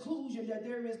to the conclusion that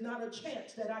there is not a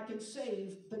chance that I can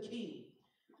save the king.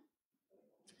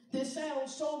 This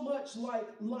sounds so much like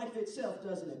life itself,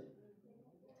 doesn't it?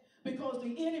 Because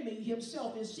the enemy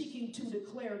himself is seeking to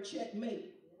declare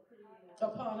checkmate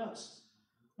upon us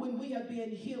when we have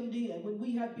been hemmed in, when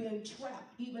we have been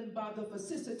trapped even by the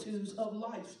vicissitudes of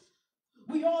life.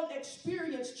 We all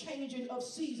experience changing of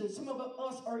seasons. Some of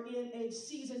us are in a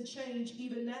season change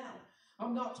even now.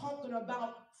 I'm not talking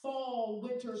about fall,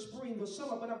 winter, spring, or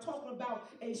summer, but I'm talking about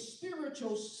a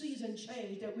spiritual season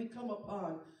change that we come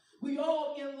upon. We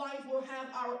all in life will have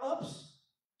our ups,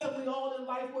 and we all in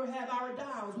life will have our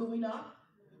downs, will we not?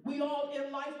 We all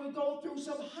in life will go through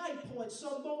some high points,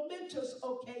 some momentous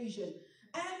occasion,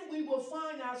 and we will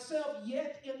find ourselves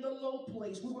yet in the low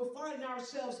place. We will find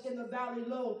ourselves in the valley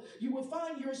low. You will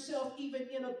find yourself even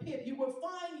in a pit. You will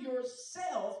find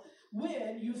yourself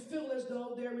when you feel as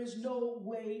though there is no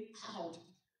way out.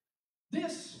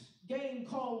 This game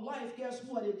called life, guess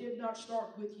what? It did not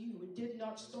start with you. It did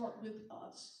not start with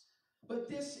us. But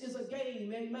this is a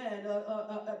game, amen,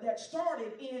 that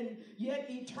started in yet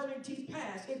eternity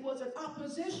past. It was an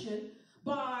opposition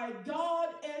by God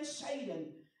and Satan.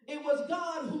 It was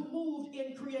God who moved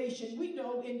in creation. We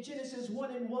know in Genesis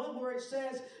 1:1 where it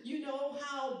says,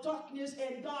 how darkness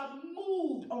and God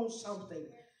moved on something.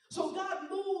 So God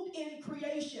moved in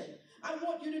creation. I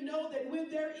want you to know that when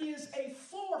there is a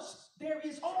force, there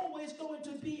is always going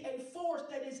to be a force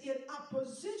that is in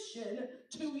opposition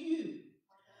to you.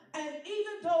 And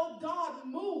even though God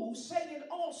moved, Satan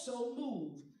also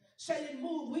moved. Satan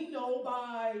moved, we know,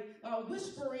 by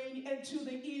whispering into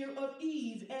the ear of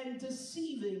Eve and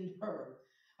deceiving her.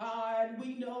 And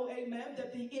we know, amen,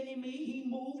 that the enemy, he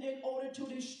moved in order to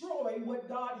destroy what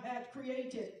God had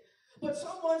created. But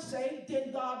someone say,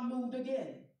 then God moved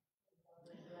again.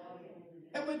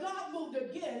 And when God moved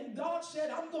again, God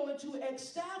said, I'm going to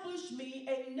establish me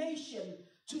a nation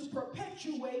to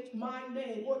perpetuate my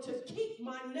name, or to keep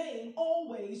my name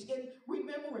always in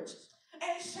remembrance.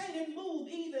 And Satan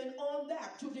moved even on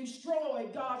that to destroy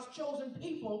God's chosen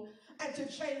people and to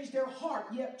change their heart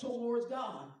yet towards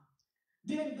God.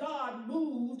 Then God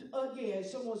moved again.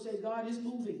 Someone say, God is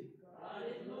moving. God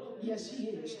is moving. Yes, he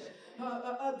is.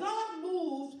 God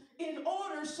moved in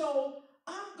order, so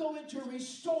I'm going to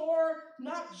restore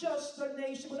not just the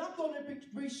nation, but I'm going to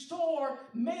restore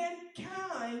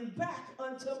mankind back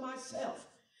unto myself.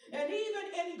 And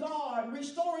even in God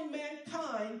restoring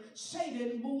mankind,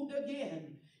 Satan moved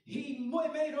again. He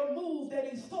made a move that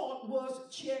he thought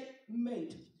was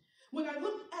checkmate. When I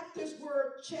look at this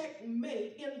word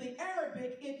checkmate, in the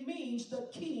Arabic, it means the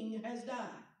king has died.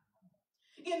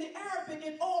 In the Arabic,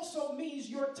 it also means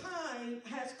your time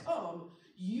has come.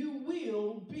 You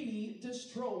will be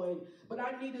destroyed. But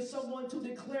I needed someone to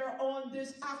declare on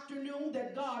this afternoon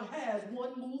that God has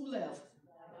one move left.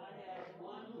 God has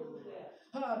one move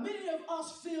left. Many of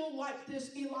us feel like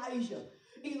this Elijah.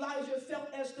 Elijah felt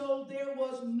as though there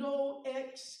was no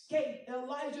escape.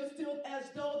 Elijah felt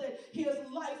as though that his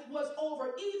life was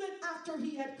over, even after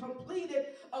he had completed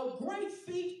a great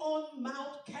feat on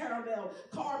Mount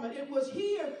Carmel. It was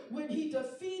here when he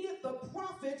defeated the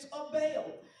prophets of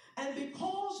Baal. And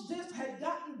because this had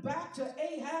gotten back to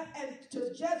Ahab and to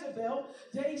Jezebel,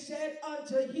 they said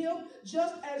unto him,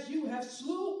 just as you have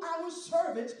slew our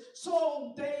servants,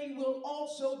 so they will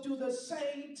also do the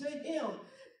same to him.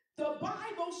 The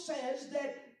Bible says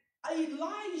that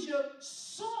Elijah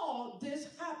saw this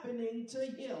happening to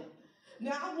him.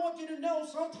 Now, I want you to know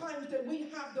sometimes that we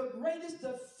have the greatest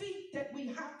defeat that we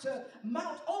have to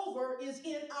mount over is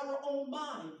in our own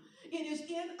mind. It is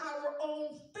in our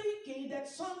own thinking that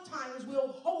sometimes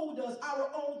will hold us.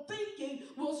 Our own thinking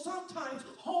will sometimes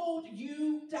hold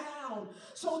you down.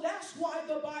 So that's why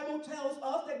the Bible tells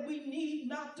us that we need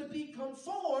not to be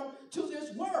conformed to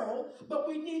this world, but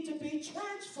we need to be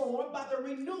transformed by the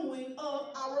renewing of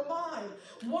our mind.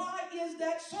 Why is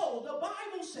that so? The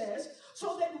Bible says,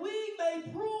 so that we may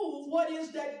prove what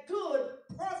is that good,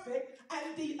 perfect,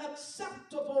 and the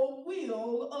acceptable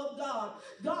will of God.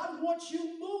 God wants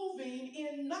you moving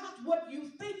in not what you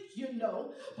think you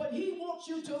know, but he wants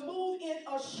you to move in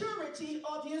a surety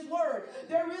of his word.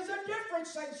 There is a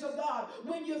difference, saints of God,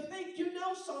 when you think you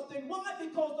know something. Why?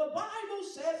 Because the Bible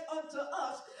says unto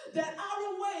us that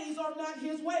our ways are not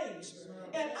his ways,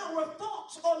 and our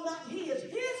thoughts are not his.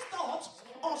 His thoughts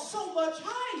are so much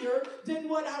higher than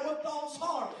what our thoughts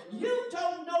are. You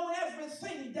don't know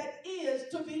everything that is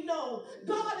to be known.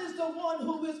 God is the one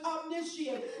who is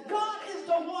omniscient. God is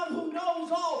the one who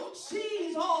knows all,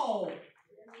 sees all.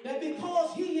 And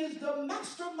because he is the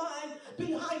mastermind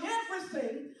behind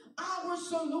everything, our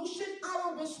solution,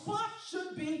 our response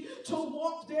should be to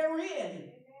walk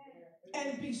therein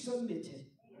and be submitted.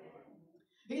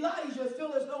 Elijah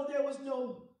felt as though there was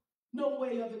no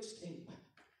way of escape.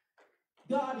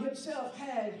 God himself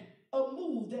had a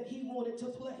move that he wanted to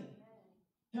play.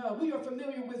 We are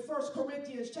familiar with 1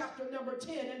 Corinthians chapter number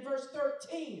 10 and verse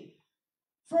 13.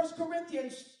 1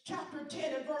 Corinthians chapter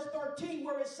 10 and verse 13,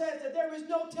 where it says that there is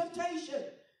no temptation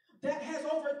that has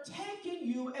overtaken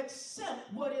you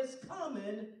except what is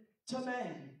common to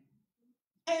man.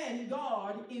 And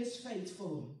God is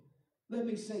faithful. Let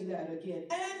me say that again.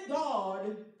 And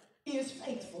God is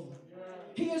faithful.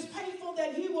 He is faithful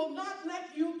that he will not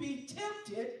let you be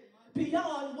tempted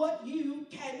beyond what you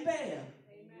can bear.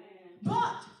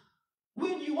 But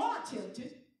when you are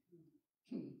tempted,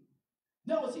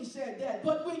 notice he said that,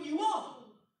 but when you are,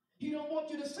 he don't want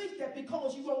you to think that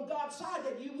because you're on God's side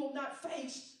that you will not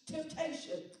face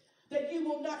temptation, that you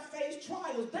will not face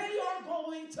trials. They are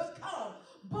going to come.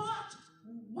 But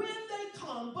when they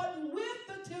come, but with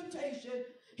the temptation,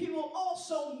 he will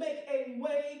also make a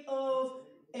way of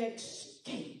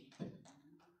escape.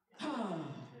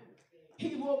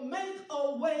 He will make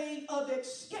a way of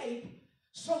escape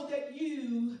so that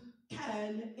you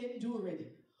can endure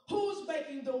it. Who's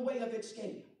making the way of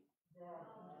escape?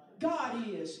 God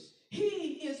is.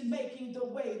 He is making the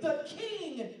way. The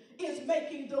king is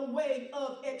making the way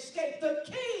of escape. The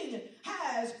king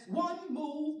has one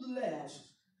move left.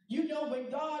 You know, when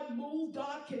God moves,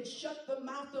 God can shut the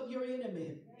mouth of your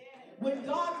enemy. When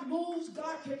God moves,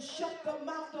 God can shut the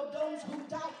mouth of those who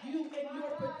doubt you and your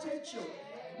potential.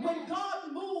 When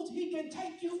God moves, he can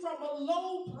take you from a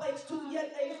low place to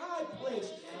yet a high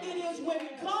place. It is when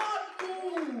God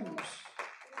moves.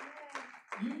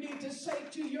 You need to say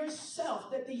to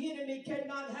yourself that the enemy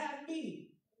cannot have me.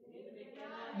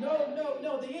 No.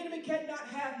 The enemy cannot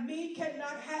have me,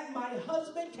 cannot have my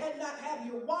husband, cannot have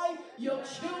your wife, your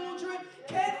children,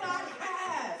 cannot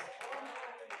have.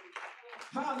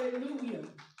 Hallelujah.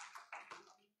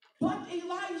 But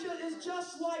Elijah is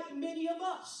just like many of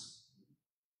us,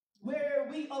 where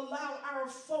we allow our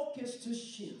focus to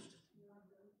shift.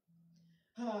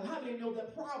 How many know the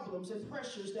problems and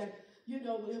pressures that,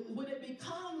 when it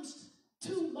becomes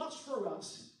too much for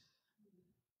us,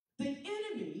 the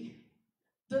enemy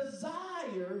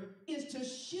desire is to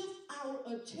shift our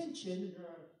attention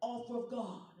off of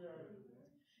God.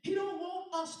 He don't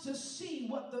want us to see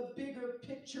what the bigger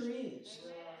picture is.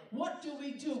 What do?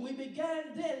 We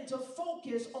began then to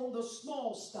focus on the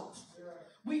small stuff.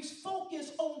 We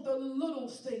focus on the little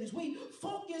things. We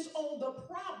focus on the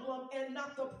problem and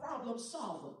not the problem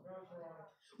solver.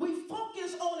 We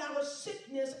focus on our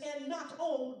sickness and not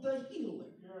on the healer.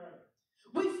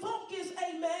 We focus,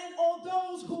 amen, on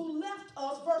those who left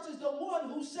us versus the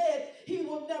one who said he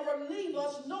will never leave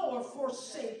us nor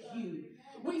forsake you.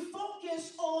 We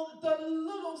focus on the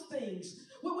little things.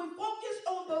 When we focus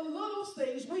on the little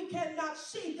things, we cannot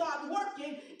see God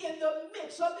working in the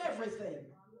midst of everything.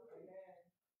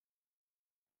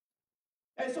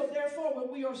 And so therefore,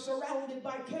 when we are surrounded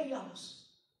by chaos,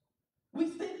 we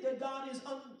think that God is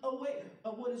unaware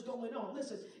of what is going on.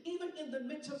 Listen, even in the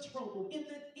midst of trouble,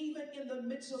 even in the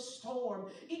midst of storm,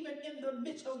 even in the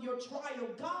midst of your trial,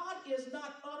 God is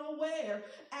not unaware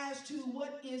as to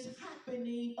what is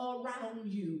happening around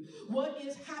you, what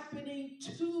is happening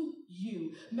to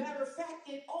you. Matter of fact,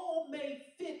 it all may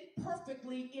fit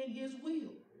perfectly in his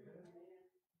will.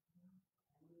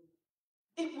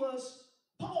 It was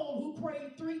Paul who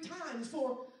prayed 3 times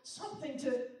for something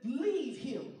to leave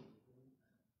him.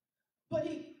 But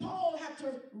Paul had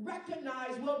to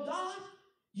recognize, well, God,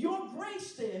 your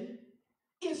grace then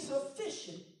is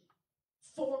sufficient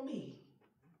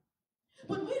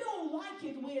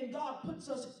like it when God puts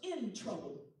us in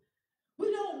trouble.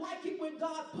 We don't like it when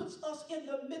God puts us in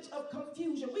the midst of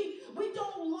confusion. We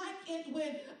don't like it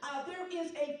when there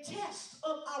is a test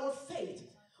of our faith.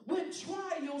 When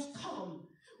trials come,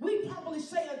 we probably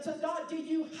say unto God, do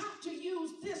you have to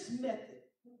use this method?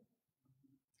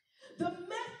 The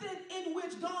method in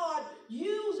which God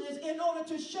uses in order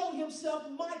to show himself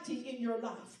mighty in your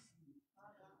life.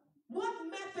 What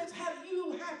methods have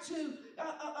you had to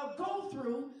go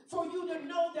through for you to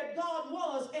know that God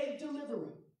was a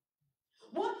deliverer?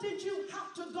 What did you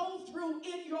have to go through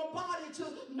in your body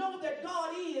to know that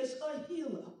God is a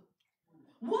healer?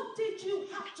 What did you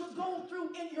have to go through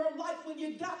in your life when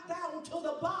you got down to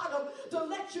the bottom to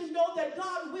let you know that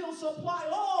God will supply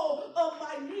all of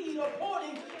my need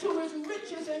according to his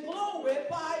riches and glory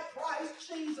by Christ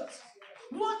Jesus?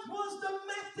 What was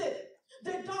the method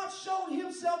that God showed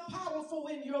himself powerful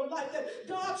in your life, that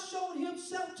God showed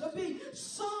himself to be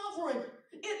sovereign?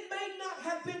 It may not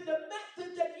have been the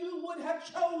method that you would have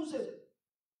chosen,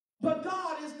 but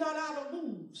God is not out of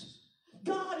moves.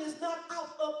 God is not out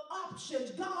of options.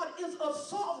 God is a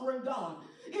sovereign God.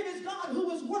 It is God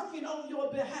who is working on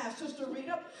your behalf, Sister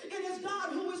Rita. It is God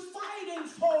who is fighting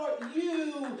for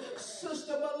you,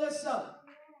 Sister Melissa.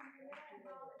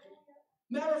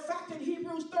 Matter of fact, in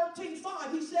Hebrews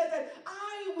 13:5, he said that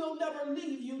I will never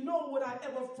leave you, nor would I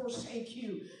ever forsake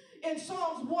you. In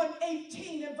Psalms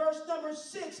 118 and verse number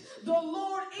 6, the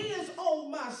Lord is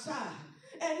on my side.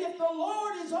 And if the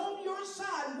Lord is on your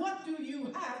side, what do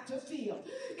you have to fear?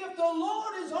 If the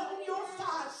Lord is on your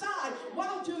side,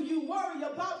 why do you worry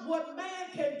about what man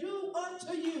can do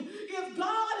unto you? If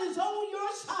God is on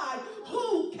your side,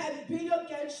 who can be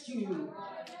against you?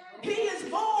 He is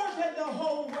more than the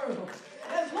whole world.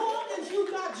 As long as you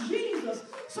got Jesus,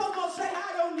 someone say,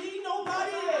 I don't need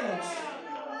nobody else.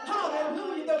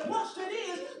 Hallelujah. The question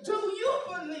is, do you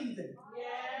believe it?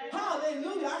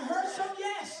 Hallelujah. I heard some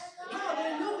yes.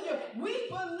 Hallelujah. We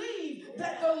believe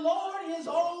that the Lord is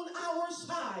on our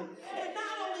side. And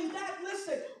not only that,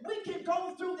 listen, we can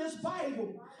go through this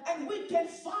Bible and we can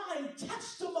find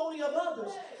testimony of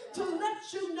others to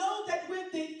let you know that when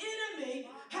the enemy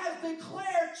has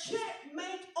declared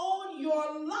checkmate on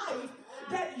your life,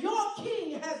 that your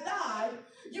king has died,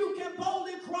 you can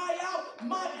boldly cry out,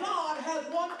 my God has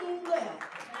one move left.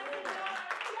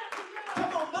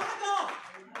 Come on, my God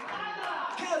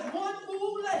has one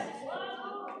move left.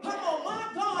 Come on,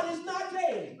 my God is not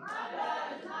dead,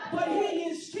 but he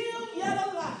is still yet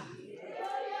alive.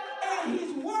 And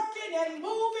he's working and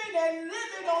moving and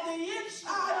living on the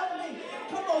inside of me.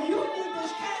 Come on, you need to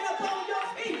stand up on your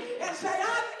feet and say,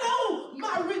 I know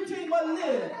my Redeemer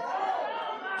lives.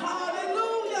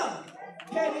 Hallelujah.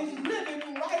 And he's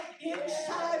living right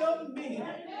inside of me.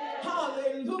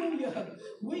 Hallelujah.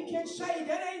 We can say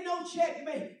that ain't no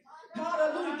checkmate.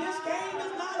 Hallelujah. This game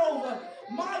is not over.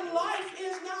 My life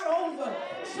is not over.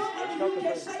 Some of you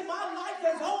can say my life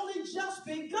has only just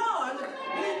begun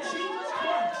in Jesus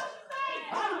Christ.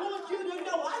 I want you to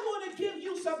know, I want to give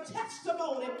you some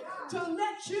testimony to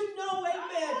let you know,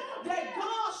 amen, that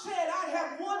God said I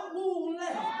have one move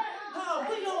left.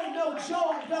 We don't know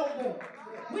Job, don't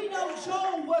we? We know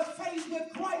Job was faced with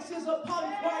crisis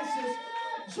upon crisis.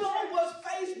 Job was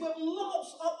faced with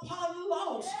loss upon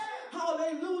loss.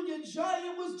 Hallelujah.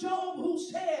 It was Job who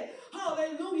said,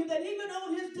 hallelujah, that even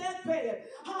on his deathbed,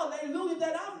 hallelujah,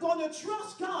 that I'm going to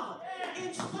trust God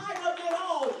in spite of it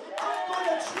all. I'm going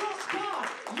to trust God.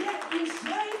 Yet you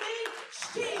slay me,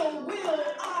 still will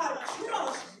I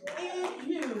trust in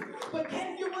you. But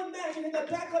can you imagine in the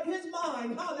back of his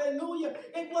mind, hallelujah,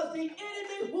 it was the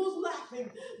enemy who's laughing,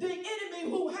 the enemy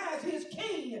who has his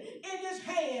king in his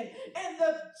hand, and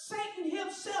the Satan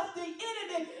himself, the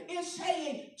enemy, is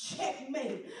saying,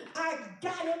 checkmate. I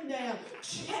got him now.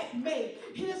 Checkmate.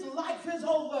 His life is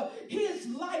over. His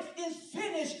life is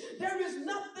finished. There is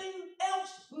nothing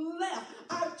else left.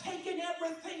 I've taken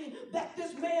everything that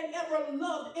this man ever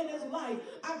loved in his life.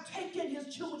 I've taken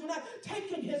his children. I've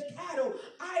taken his cattle.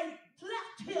 I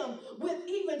left him with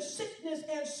even sickness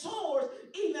and sores,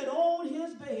 even on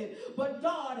his bed. But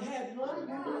God had one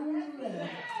room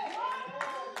left.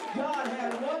 God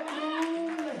had one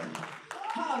room left.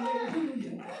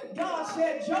 Hallelujah. God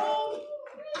said, Job,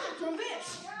 after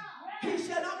this, he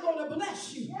said, I'm going to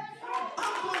bless you.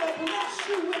 I'm going to bless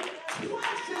you with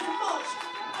twice as much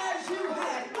as you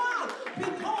had. Why?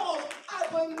 Because I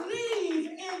believe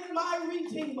in my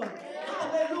Redeemer.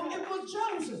 Hallelujah. It was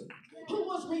Joseph who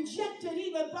was rejected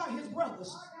even by his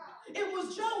brothers. It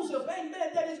was Joseph,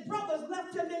 amen, that his brothers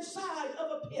left him inside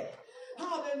of a pit.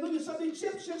 Hallelujah. Some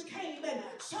Egyptians came and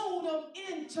sold him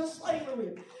into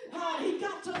slavery. He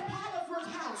got to Potiphar's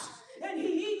house. and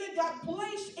he even got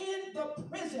placed in the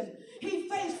prison. He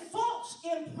faced false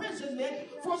imprisonment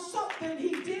for something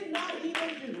he did not even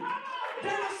do.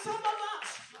 There are some of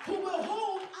us who will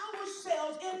hold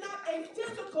ourselves in not a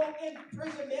physical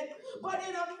imprisonment, but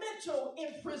in a mental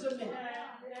imprisonment.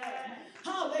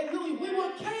 Hallelujah. We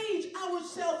will cage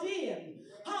ourselves in.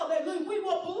 Hallelujah. We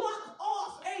will block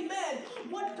off, amen,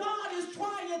 what God is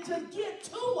trying to get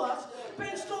to us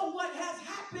based on what has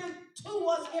happened to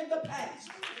us in the past.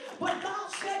 But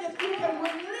God said if you can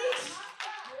release,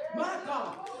 my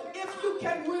God, if you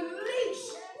can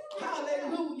release,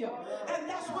 hallelujah. And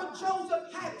that's what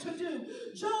Joseph had to do.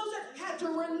 Joseph had to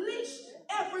release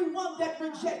everyone that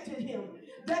rejected him.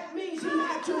 That means he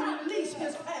had to release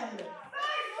his family.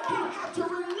 He had to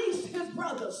release his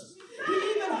brothers. He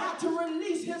even had to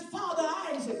release his father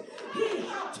Isaac. He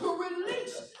had to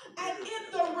release. And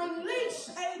in the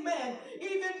release, amen,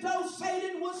 even though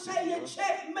Satan was saying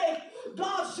checkmate,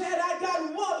 God said, I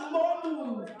got one more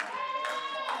move.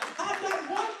 I got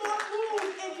one more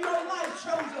move in your life,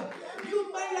 Joseph.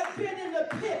 You may have been in the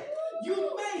pit.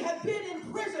 You may have been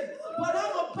in prison, but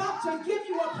I'm about to give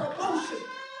you a promotion.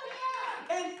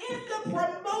 And in the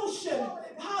promotion,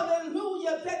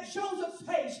 hallelujah, that Joseph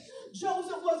faced,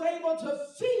 Joseph was able to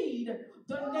feed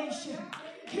the nation.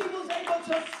 He was able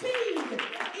to feed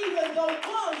even the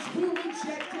ones who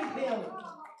rejected him.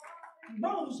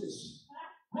 Moses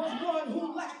was one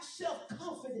who lacked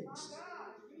self-confidence.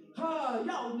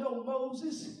 Y'all know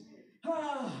Moses.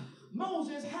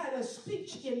 Moses had a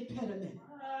speech impediment.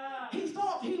 He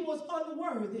thought he was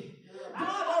unworthy.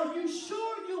 God, are you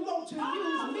sure you want to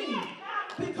use me?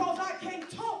 Because I can't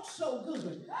talk so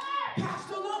good.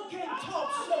 Pastor Lowe can't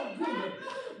talk so good.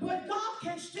 But God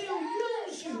can still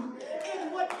use you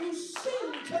in what you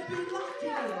seem to be lacking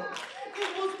in.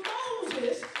 It was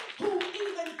Moses who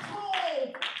even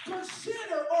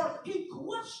considered, or he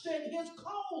questioned his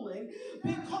calling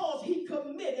because he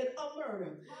committed a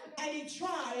murder. And he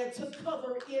tried to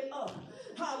cover it up.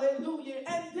 Hallelujah.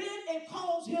 And then it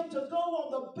caused him to go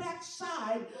on the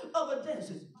backside of a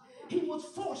desert. He was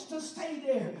forced to stay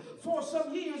there for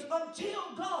some years until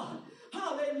God,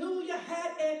 hallelujah,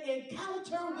 had an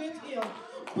encounter with him.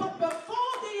 But before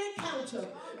the encounter,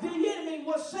 the enemy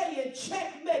was saying,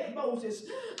 checkmate, Moses.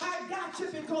 I got you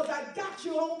because I got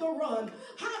you on the run.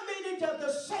 How many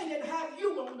does Satan have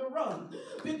you on the run?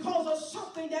 Because of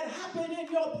something that happened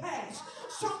in your past,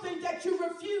 something that you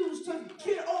refuse to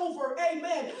get over.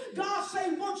 Amen. God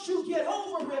say, once you get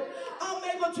over it, I'm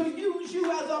able to use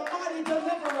you as a mighty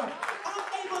deliverer. I'm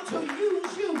able to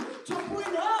use you to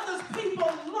bring others,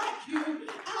 people like you,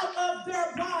 out of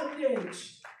their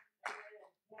bondage.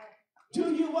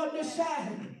 Do you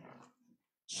understand?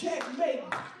 Checkmate.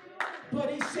 But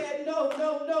he said, no.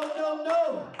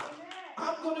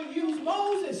 I'm going to use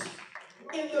Moses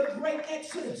in the great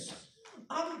Exodus.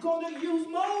 I'm going to use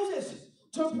Moses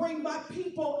to bring my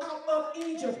people out of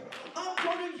Egypt. I'm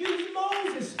going to use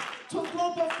Moses to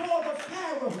go before the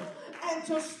Pharaoh and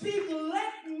to speak,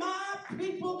 let my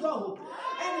people go.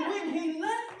 And when he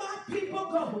let my people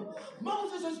go,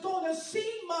 Moses is going to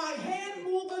see my hand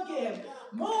move again.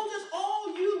 Moses,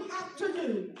 all you have to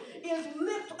do is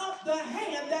lift up the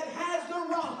hand that has the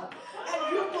rod,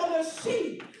 and you're going to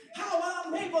see how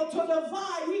I'm able to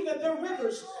divide even the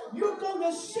rivers. You're going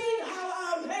to see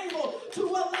how I'm able to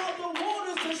allow the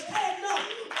waters to stand up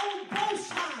on both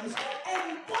sides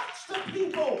and watch the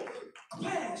people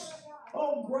pass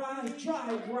on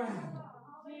dry ground.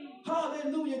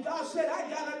 Hallelujah. God said, I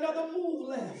got another move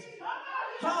left.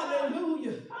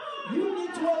 Hallelujah. You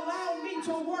need to allow me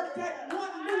to work that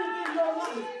one move in your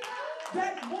life.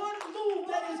 That one move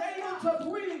that is able to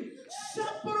bring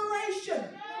separation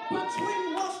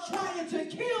between what's trying to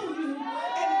kill you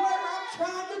and where I'm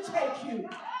trying to take you.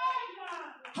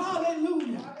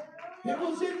 Hallelujah. It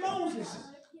was in Moses.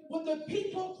 When the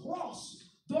people crossed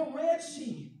the Red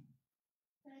Sea,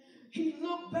 he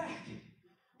looked back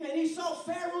and he saw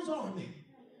Pharaoh's army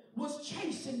was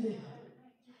chasing them.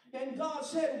 And God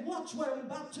said, watch what I'm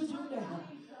about to do now.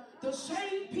 The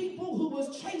same people who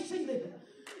was chasing them,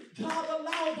 God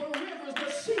allowed the rivers,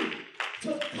 the sea,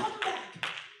 to come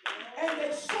back. And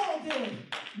they saw them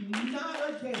not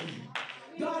again.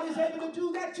 God is able to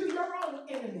do that to your own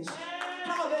enemies.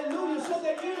 Hallelujah. So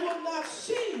that you will not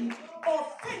see or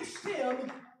face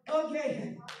them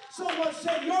again. Someone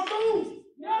say, your move.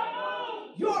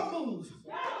 Your move.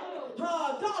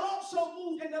 God also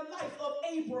moved in the life of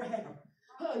Abraham.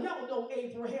 Y'all know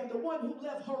Abraham, the one who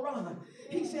left Haran.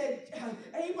 He said,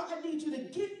 Abraham, I need you to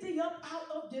get thee up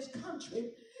out of this country,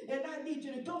 and I need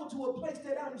you to go to a place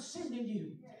that I'm sending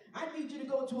you. I need you to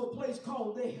go to a place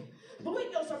called there. But we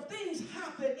know some things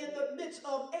happen in the midst midst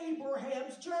of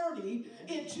Abraham's journey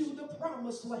into the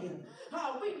promised land.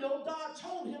 We know God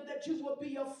told him that you would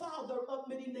be a father of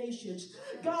many nations.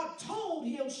 God told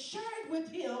him, shared with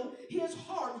him his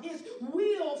heart, his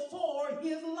will for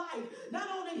his life. Not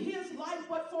only his life,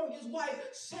 but for his wife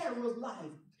Sarah's life.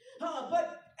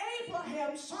 But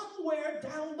Abraham, somewhere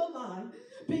down the line,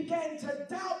 began to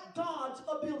doubt God's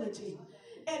ability,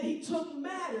 and he took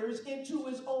matters into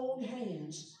his own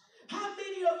hands. How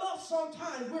many of us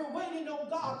sometimes we're waiting on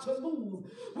God to move?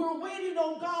 We're waiting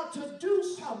on God to do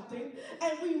something,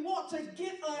 and we want to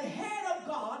get ahead of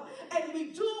God, and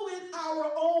we do it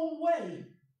our own way.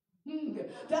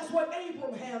 That's what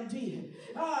Abraham did.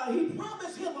 He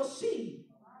promised him a seed.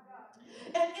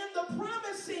 And in the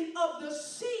promising of the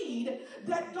seed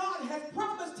that God has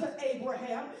promised to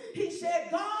Abraham, he said,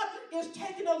 God is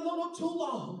taking a little too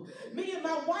long. Me and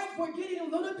my wife were getting a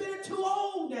little bit too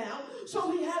old now,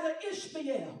 so he had an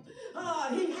Ishmael.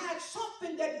 He had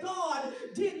something that God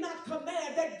did not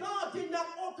command, that God did not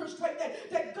orchestrate,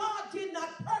 that God did not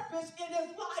purpose in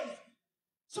his life.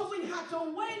 So we have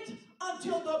to wait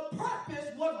until the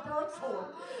purpose was birthed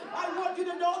forth. I want you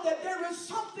to know that there is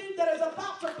something that is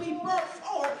about to be birthed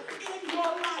forth in your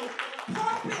life.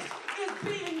 Purpose is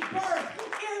being birthed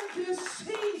in this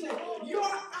season. Your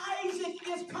Isaac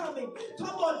is coming.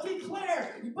 Come on,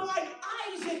 declare, my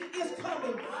Isaac is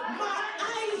coming. My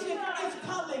Isaac is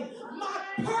coming. My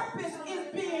purpose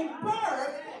is being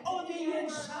birthed on the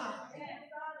inside.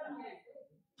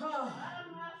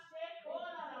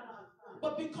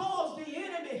 But because the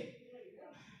enemy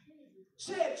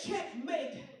said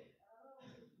checkmate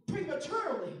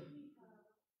prematurely,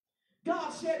 God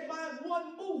said, my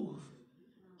one move,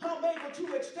 I'm able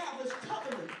to establish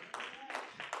covenant.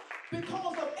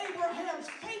 Because of Abraham's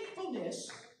faithfulness,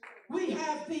 we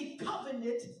have the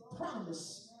covenant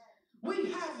promise.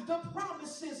 We have the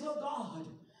promises of God.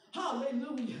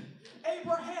 Hallelujah.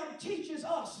 Abraham teaches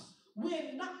us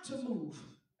when not to move.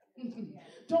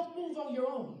 Don't move on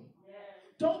your own.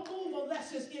 Don't move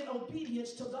unless it's in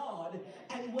obedience to God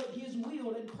and what his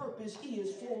will and purpose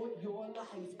is for your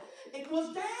life. It was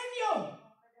Daniel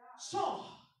saw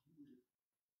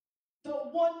the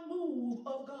one move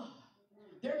of God.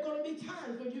 There are going to be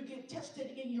times when you get tested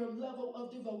in your level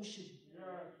of devotion.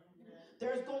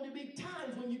 There's going to be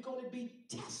times when you're going to be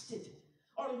tested.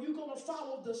 Are you going to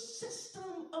follow the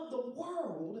system of the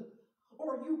world,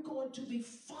 or are you going to be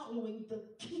following the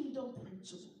kingdom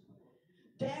principle?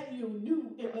 Daniel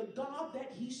knew in the God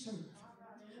that he served.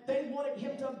 They wanted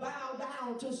him to bow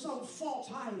down to some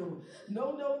false idol.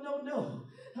 No.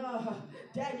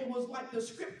 Daniel was like, the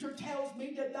scripture tells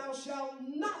me that thou shalt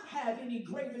not have any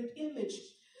graven image.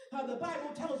 The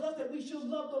Bible tells us that we should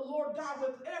love the Lord God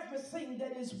with everything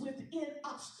that is within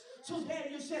us. So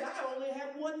Daniel said, I only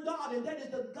have one God, and that is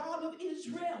the God of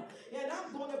Israel. And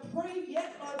I'm going to pray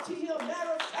yet until,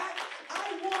 matter of fact,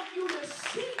 I want you to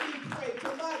see me pray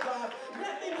to my God.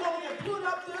 Let me go and put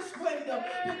up this window,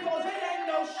 because it ain't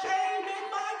no shame in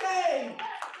my game.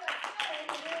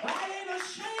 I ain't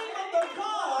ashamed of the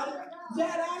God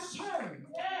that I serve.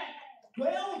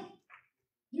 Well,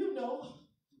 you know,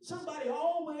 somebody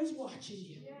always watching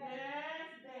you.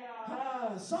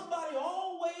 Somebody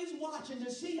always watching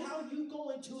to see how you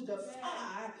going to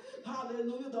defy,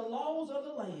 hallelujah, the laws of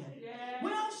the land.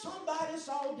 Well, somebody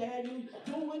saw Daniel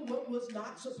doing what was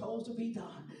not supposed to be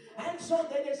done. And so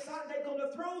they decided they're going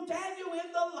to throw Daniel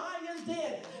in the lion's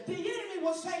den. The enemy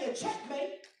was saying,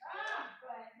 checkmate.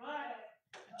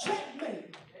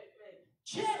 Checkmate.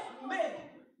 Checkmate.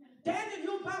 Daniel,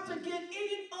 you're about to get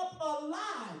eaten up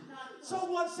alive.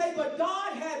 Someone say, but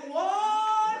God had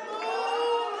one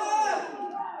move left.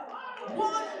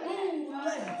 One move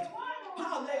left.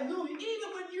 Hallelujah. Even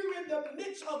when you're in the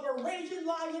midst of a raging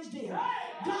lion's den,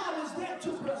 God is there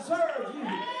to preserve you.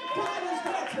 God is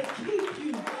there to keep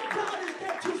you. God is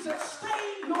there to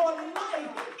sustain your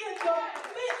life in the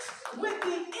midst when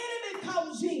the enemy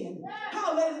comes in.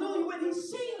 Hallelujah. When he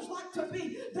seems like to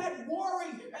be that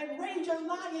worry and raging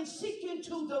lion seeking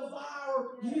to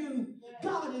devour you,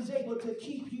 God is able to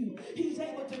keep you. He's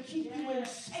able to keep you in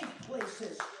safe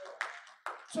places.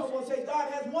 Someone say,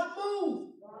 God has one move.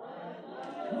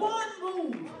 One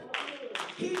move.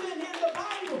 Even in the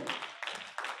Bible,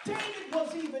 David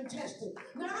was even tested.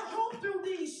 Now, I hope through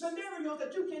these scenarios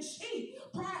that you can see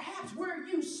perhaps where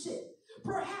you sit,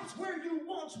 perhaps where you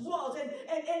once was,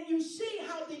 and you see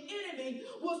how the enemy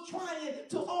was trying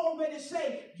to already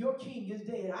say, your king is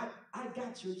dead. I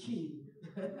got your king.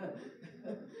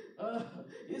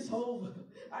 It's over.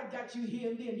 I got you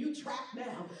hemmed in. You trapped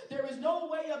now. There is no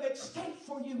way of escape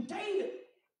for you. David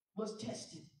was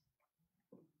tested.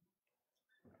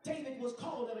 David was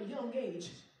called at a young age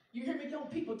You hear me, young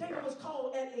people? David was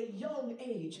called at a young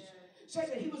age, saying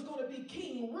that he was going to be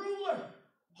king, ruler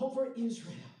over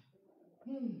Israel.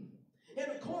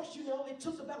 And of course, you know, it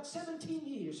took about 17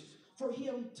 years for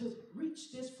him to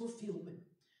reach this fulfillment.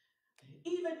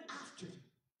 Even after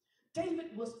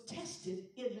David was tested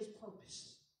in his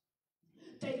purpose.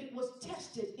 David was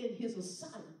tested in his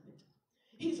assignment.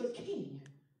 He's a king.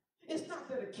 It's not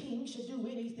that a king should do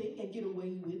anything and get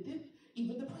away with it,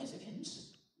 even the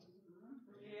presidents.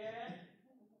 Yeah.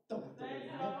 Don't have to worry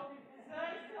about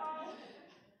it.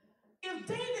 If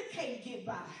David can't get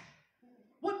by,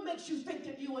 what makes you think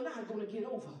that you and I are going to get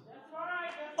over? That's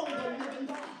right. On the living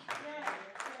God. Yeah.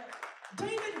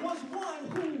 David was one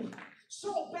who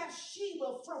saw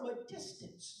Bathsheba from a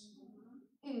distance.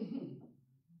 And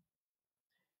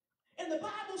the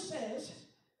Bible says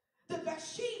that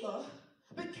Bathsheba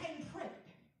became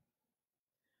pregnant.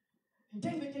 And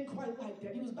David didn't quite like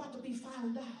that. He was about to be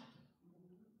found out.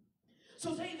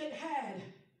 So David had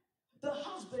the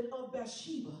husband of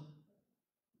Bathsheba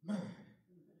murdered.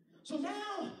 So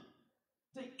now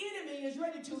the enemy is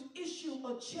ready to issue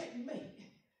a checkmate.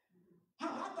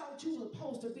 I thought you were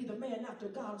supposed to be the man after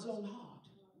God's own heart.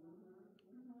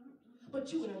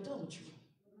 But you an adulterer.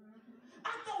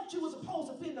 I thought you were supposed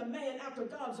to be the man after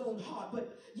God's own heart,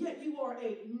 but yet you are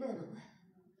a murderer.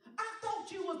 I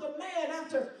thought you was the man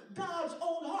after God's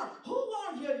own heart. Who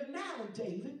are you now,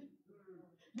 David?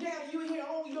 Now you here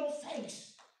on your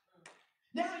face.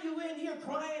 Now you in here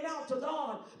crying out to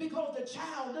God because the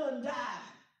child done died.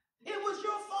 It was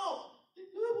your fault.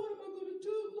 What am I going to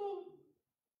do, Lord?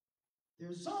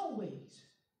 There's always,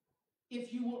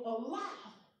 if you will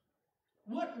allow,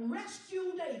 what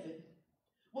rescued David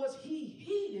was he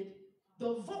heeded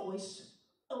the voice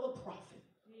of a prophet.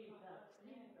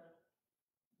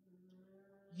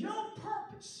 Your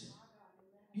purpose,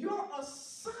 your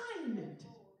assignment,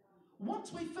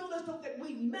 once we feel as though that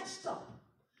we messed up,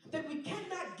 that we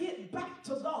cannot get back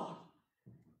to God,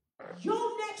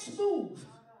 your next move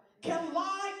can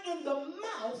lie in the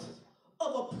mouth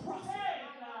of a prophet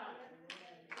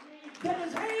that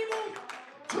is able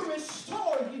to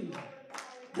restore you,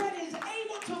 that is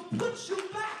able to put you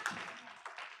back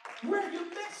where you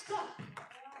messed up.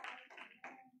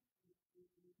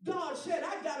 God said,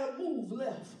 I got a move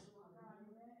left.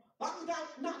 I'm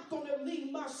not going to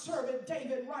leave my servant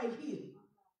David right here.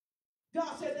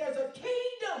 God said there's a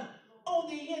kingdom on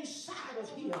the inside of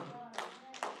him.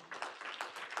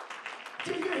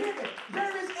 Do you hear me?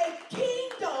 There is a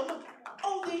kingdom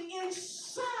on the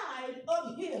inside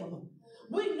of him.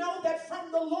 We know that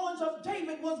from the loins of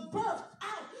David was birthed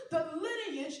out the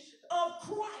lineage of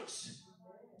Christ,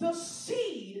 the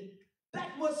seed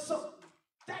that was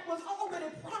already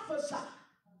prophesied,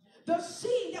 the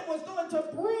seed that was going to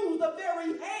bruise the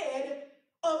very head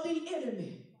of the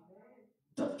enemy,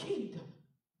 the kingdom.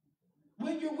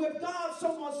 When you're with God,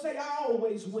 someone say, I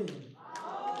always win.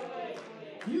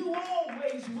 You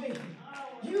always win.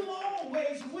 You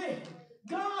always win.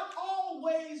 God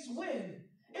always wins.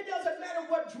 It doesn't matter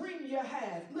what dream you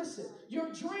have. Listen,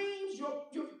 your dreams, your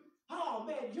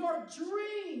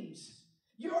dreams,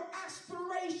 your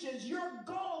aspirations, your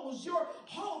goals, your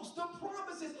hopes, the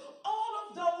promises, all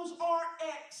of those are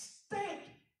at stake.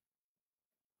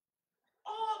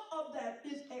 All of that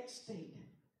is at stake.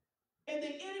 And the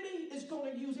enemy is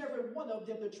going to use every one of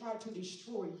them to try to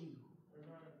destroy you.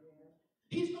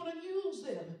 He's going to use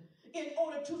them in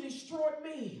order to destroy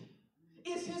me.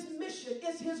 It's his mission,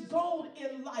 it's his goal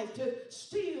in life to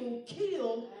steal,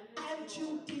 kill, and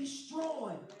to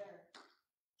destroy.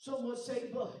 Someone say,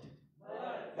 but.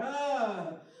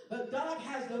 God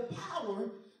has the power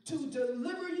to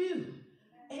deliver you.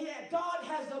 And God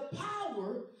has the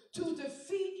power to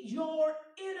defeat your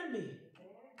enemy.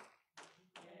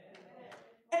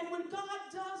 And when God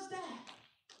does that,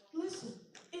 listen,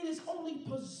 it is only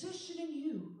positioning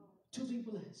you to be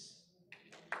blessed.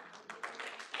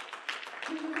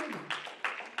 Do you hear me?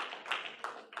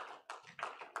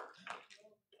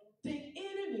 The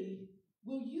enemy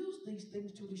will use these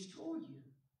things to destroy you,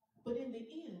 but in the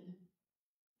end,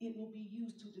 it will be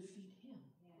used to defeat him.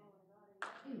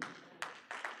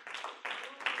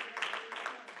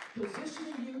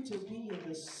 Positioning you to be in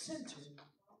the center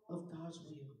of God's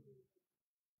will.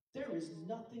 There is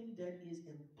nothing that is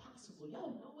impossible.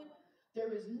 Y'all know it?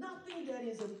 There is nothing that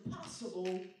is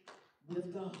impossible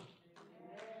with God.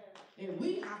 And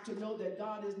we have to know that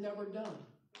God is never done.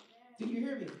 Do you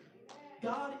hear me?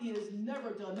 God is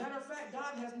never done. Matter of fact,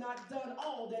 God has not done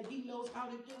all that he knows how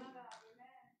to do.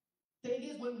 Thing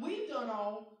is, when we've done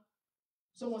all,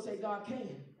 someone say God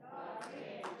can.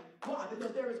 Why?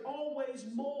 Because there is always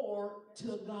more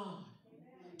to God.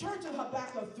 Turn to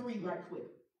Habakkuk 3 right quick.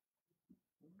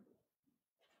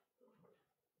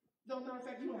 No, matter of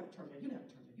fact, you don't have to turn there. You don't have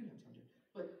to turn there. You don't have to turn there.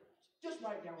 But just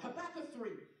write down Habakkuk 3,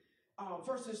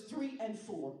 verses 3 and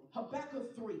 4.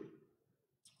 Habakkuk 3,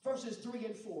 verses 3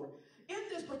 and 4. In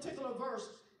this particular verse,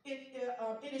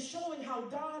 it is showing how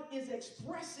God is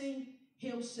expressing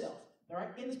himself. All right,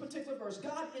 in this particular verse,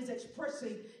 God is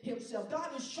expressing himself. God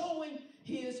is showing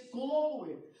his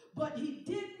glory. But he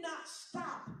did not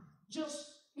stop just,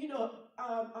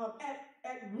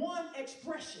 at one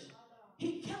expression.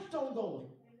 He kept on going.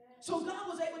 So God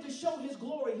was able to show his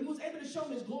glory. He was able to show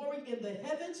his glory in the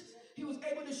heavens. He was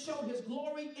able to show his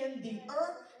glory in the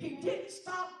earth. He didn't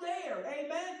stop there.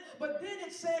 Amen. But then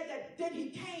it said that then he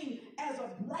came as a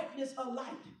brightness of light.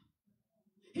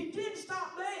 He didn't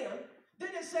stop there.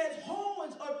 Then it says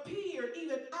horns appeared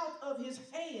even out of his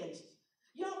hands.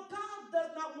 God does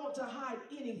not want to hide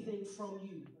anything from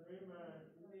you.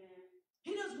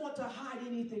 He doesn't want to hide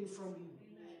anything from you.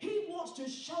 He wants to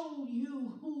show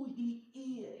you who he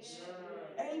is.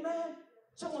 Amen.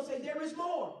 Someone say, there is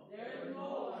more. There is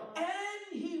more.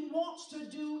 And he wants to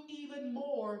do even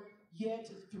more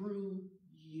yet through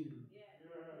you.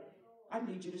 I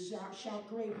need you to shout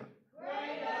greater.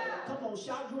 Greater. Come on,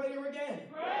 shout greater again.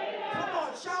 Greater. Come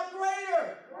on, shout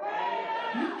greater.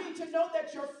 Greater. You need to know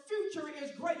that your future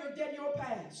is greater than your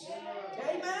past.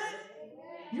 Amen.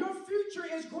 Your future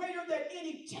is greater than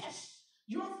any test.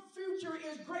 Your future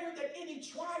is greater than any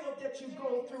trial that you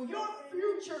go through. Your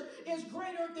future is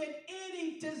greater than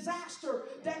any disaster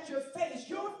that you face.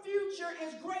 Your future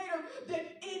is greater than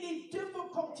any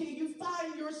difficulty you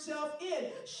find yourself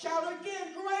in. Shout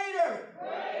again, greater.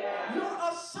 Greater. Your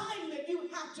assignment, you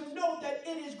have to know that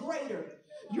it is greater.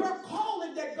 Your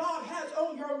calling that God has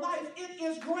on your life, it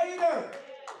is greater.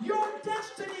 Your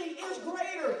destiny is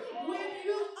greater. When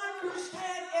you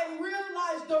understand and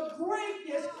realize the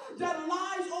greatness that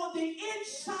lies on the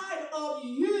inside of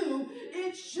you,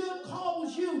 it should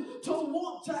cause you to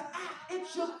want to act. It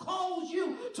should cause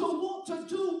you to want to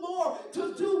do more,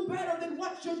 to do better than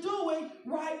what you're doing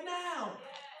right now.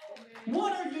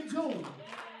 What are you doing?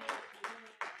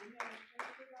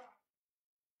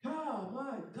 Oh,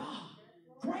 my God.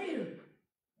 Greater.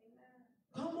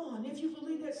 Come on, if you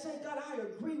believe that, say, God, I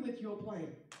agree with your plan.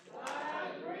 I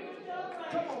agree with your plan.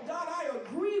 Come on, God, I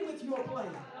agree with your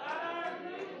plan. I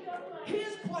agree with your plan.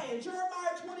 His plan,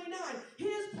 Jeremiah 29,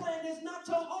 his plan is not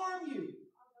to harm you.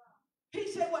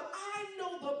 He said, well, I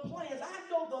know the plans, I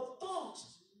know the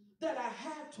thoughts that I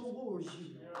have towards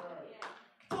you.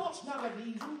 Thoughts not of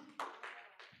evil,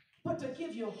 but to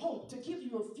give you hope, to give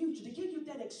you a future, to give you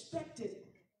that expected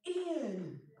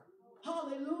end.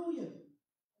 Hallelujah.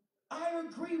 I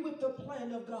agree with the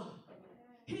plan of God.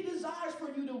 He desires for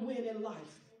you to win in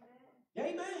life.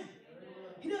 Amen.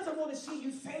 He doesn't want to see you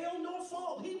fail nor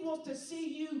fall. He wants to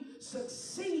see you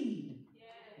succeed,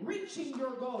 reaching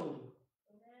your goal.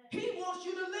 He wants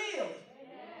you to live.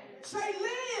 Say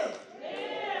live.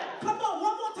 Come on,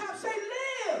 one more time. Say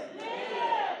live.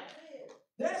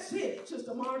 That's it,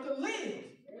 Sister Martha. Live.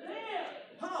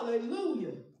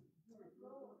 Hallelujah.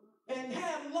 And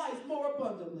have life more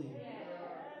abundantly.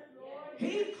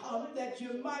 He come that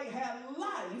you might have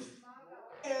life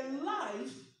and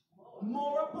life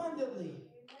more abundantly.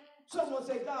 Someone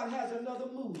say, God has another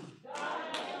move.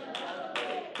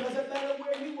 Doesn't matter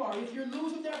where you are. If you're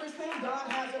losing everything,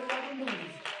 God has another move.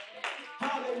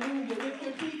 Hallelujah. If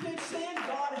you're deep in sin,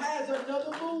 God has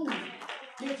another move.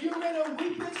 If you're in a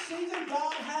weeping season,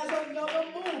 God has another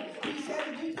move. He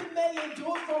said, weeping may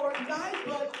endure for a night,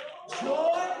 but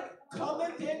joy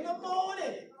cometh in the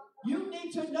morning. You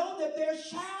need to know that there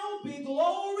shall be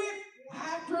glory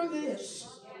after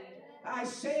this. I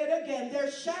say it again. There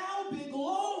shall be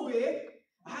glory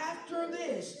after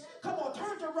this. Come on,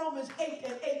 turn to Romans 8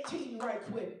 and 18 right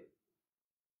quick.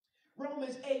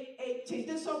 Romans 8:18.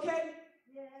 This okay?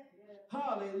 Yes.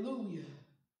 Hallelujah.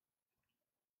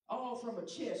 All from a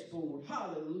chessboard.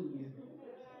 Hallelujah.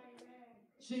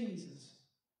 Jesus.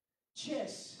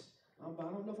 Chess. I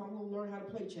don't know if I'm going to learn how to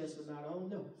play chess or not. I don't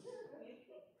know.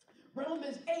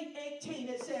 Romans 8:18,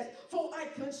 it says, for I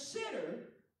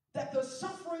consider that the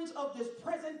sufferings of this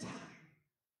present time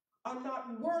are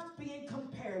not worth being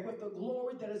compared with the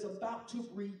glory that is about to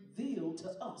be revealed to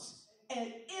us and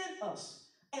in us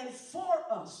and for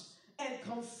us and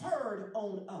conferred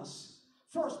on us.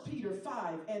 1 Peter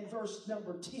 5 and verse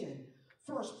number 10.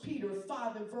 1 Peter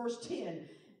 5 and verse 10.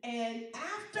 And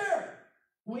after,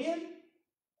 when?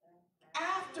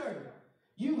 After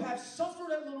you have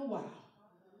suffered a little while,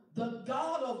 the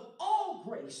God of all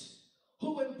grace,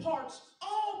 who imparts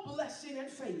all blessing and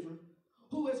favor,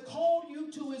 who has called you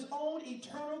to his own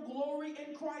eternal glory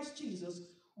in Christ Jesus,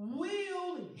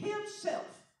 will himself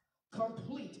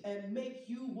complete, and make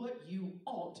you what you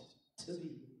ought to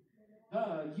be.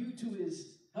 You to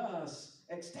is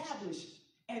established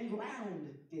and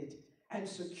grounded and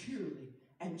securely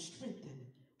and strengthened,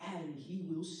 and he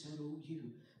will settle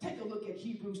you. Take a look at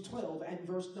Hebrews 12 and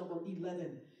verse number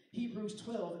 11. Hebrews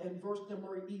 12 and verse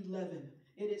number 11.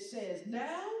 And it says,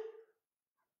 now,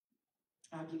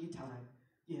 I'll give you time.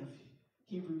 Yeah,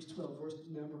 Hebrews 12 verse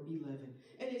number 11.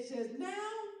 And it says, now,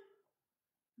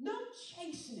 no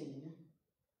chastening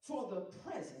for the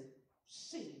present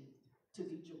seemed to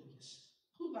be joyous.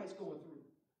 Who likes going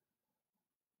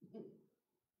through?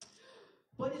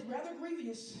 But it's rather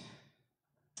grievous,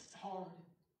 hard.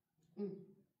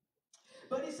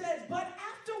 But it says, but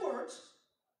afterwards,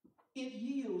 it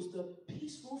yields the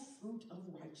peaceful fruit of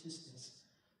righteousness,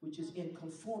 which is in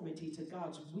conformity to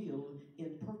God's will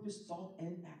in purpose, thought,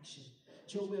 and action.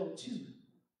 Joel 2.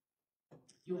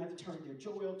 You'll have to turn there.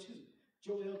 Joel 2.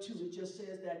 Joel 2, it just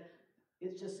says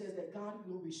that God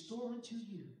will restore unto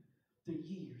you the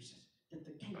years that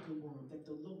the cankerworm, that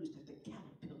the locust, that the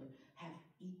caterpillar have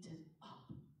eaten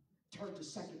up. Turn to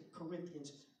 2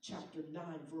 Corinthians chapter 9,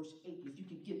 verse 8. If you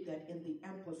can get that in the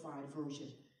Amplified version.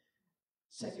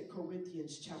 2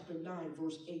 Corinthians chapter 9,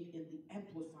 verse 8 in the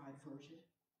Amplified version,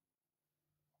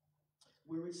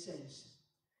 where it says,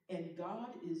 and God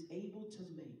is able to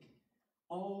make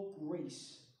all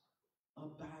grace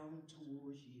abound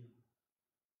towards you,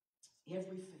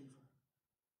 every favor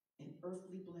and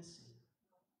earthly blessing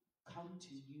come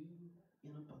to you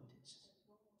in abundance,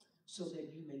 so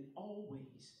that you may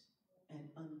always and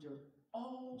under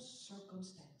all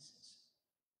circumstances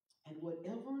and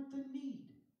whatever the need,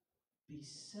 be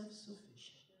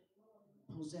self-sufficient,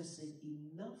 possessing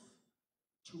enough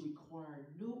to require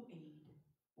no aid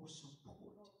or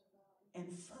support, and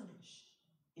furnish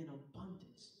in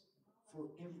abundance for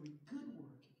every good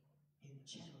work and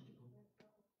charitable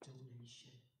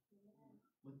donation.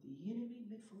 What the enemy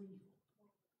meant for evil,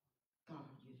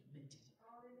 God meant it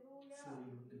for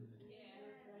your good.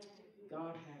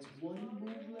 God has one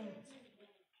move left.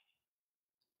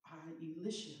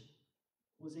 Elisha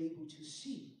was able to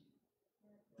see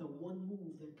the one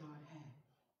move that God had.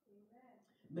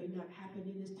 May not happen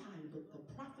in his time, but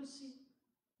the prophecy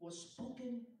was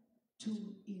spoken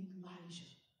to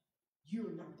Elijah.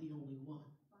 You're not the only one.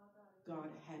 God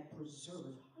had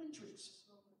preserved hundreds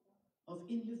of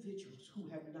individuals who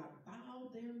have not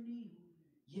bowed their knee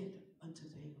yet unto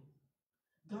Baal.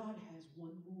 God has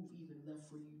one move even left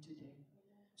for you today.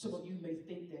 Some of you may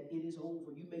think that it is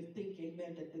over. You may think,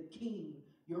 amen, that the king,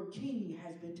 your king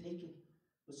has been taken.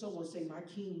 But someone say, my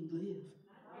king live.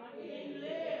 My king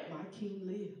live. My king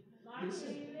live.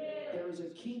 Listen, there is a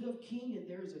king of kings and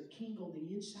there is a king on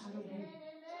the inside of you.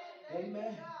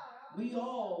 Amen. We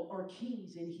all are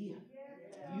kings in here.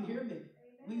 You hear me?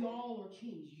 We all are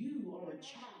kings. You are a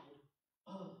child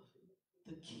of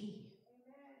the king.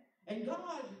 And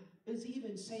God is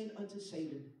even saying unto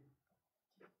Satan,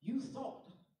 you thought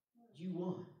you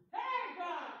won.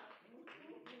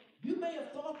 You may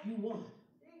have thought you won.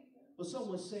 But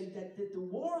someone say that the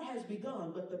war has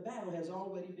begun, but the battle has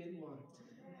already been won.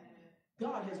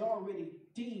 God has already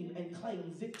deemed and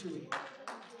claimed victory.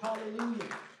 Hallelujah.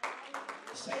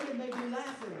 Satan may be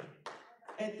laughing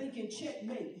and thinking,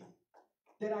 checkmate,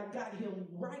 that I got him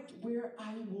right where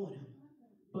I want him.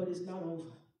 But it's not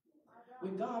over.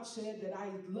 When God said that I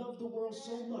love the world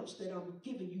so much that I'm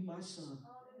giving you my son,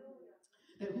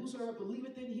 that whosoever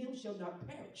believeth in him shall not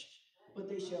perish, but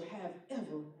they shall have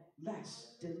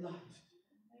everlasting life.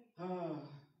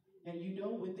 And you know,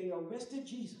 when they arrested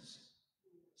Jesus,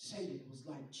 Satan was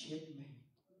like, checkmate.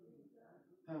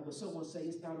 But someone say,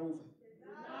 it's not over.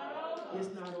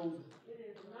 It's not over.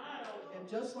 And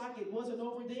just like it wasn't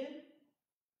over then,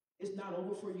 it's not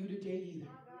over for you today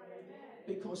either.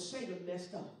 Because Satan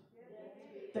messed up.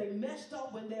 They messed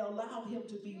up when they allowed him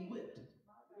to be whipped.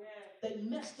 They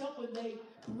messed up when they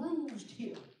bruised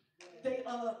him. They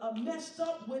messed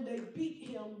up when they beat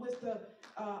him with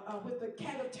the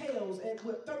cat of tails and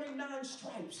with 39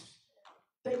 stripes.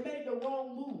 They made the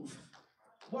wrong move.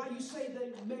 Why you say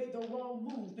they made the wrong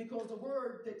move? Because the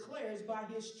word declares by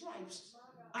his stripes,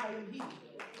 I am healed.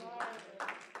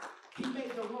 He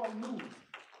made the wrong move.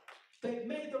 They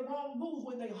made the wrong move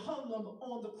when they hung him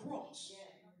on the cross.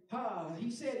 He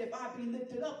said, if I be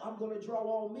lifted up, I'm going to draw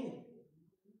all men.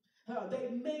 They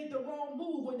made the wrong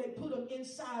move when they put him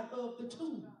inside of the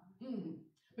tomb.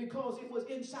 Because it was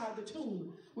inside the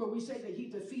tomb where we say that he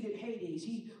defeated Hades.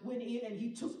 He went in and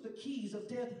he took the keys of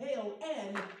death, hell,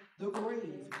 and the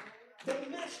grave. They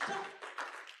messed up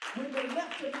when they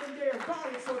left him in there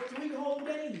body for 3 whole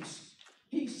days.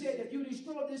 He said, if you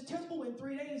destroy this temple in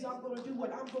 3 days, I'm going to do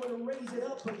what? I'm going to raise it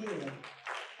up again.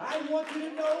 I want you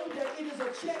to know that it is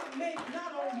a checkmate,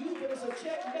 not on you, but it's a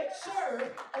checkmate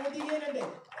served on the enemy.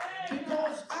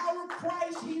 Because our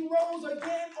Christ, he rose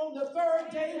again on the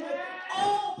 3rd day with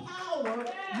all power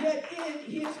yet in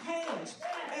his hands.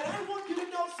 And I want you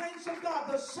to know, saints of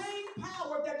God, the same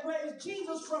power that raised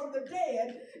Jesus from the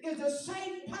dead is the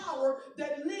same power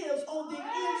that lives on the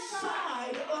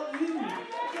inside of you.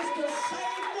 It's the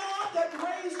same God that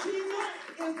raised Jesus,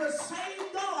 is the same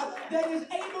God that is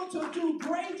able to do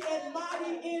great and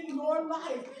mighty in your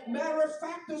life. Matter of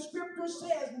fact, the scripture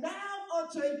says, now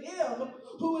unto him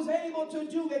who is able to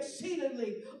do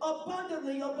exceedingly,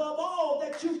 abundantly, above all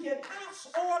that you can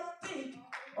ask or think,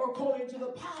 according to the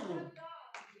power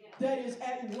that is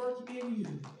at work in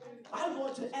you. I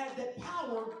want to add that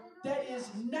power that is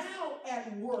now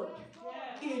at work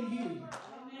in you.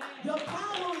 The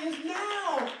power is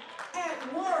now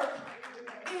at work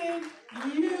in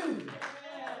you.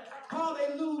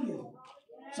 Hallelujah.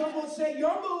 Someone say,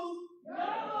 your move.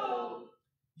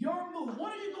 Your move.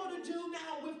 What are you going to do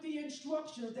now with the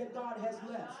instructions that God has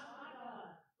left?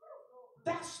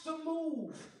 That's the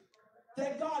move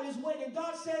that God is waiting.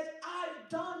 God says, I've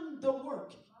done the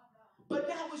work, but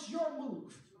now it's your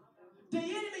move. The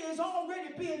enemy is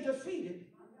already being defeated,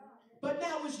 but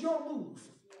now it's your move.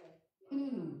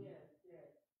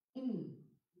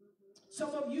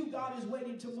 Some of you, God is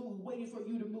waiting to move, waiting for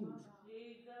you to move.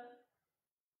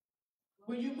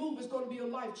 When you move, it's going to be a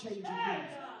life-changing move.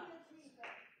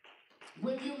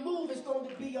 When you move, it's going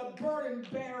to be a burden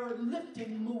bearer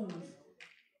lifting move.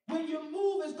 When you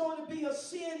move, it's going to be a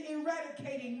sin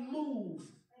eradicating move.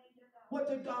 What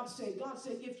did God say? God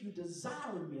said, if you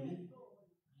desire me,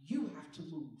 you have to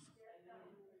move.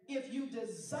 If you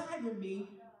desire me,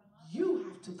 you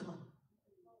have to come.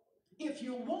 If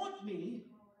you want me,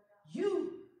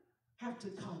 you have to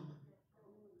come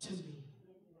to me.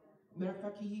 Matter of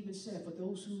fact, he even said, for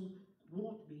those who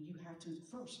want me, you have to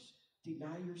first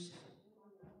deny yourself,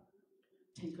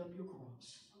 take up your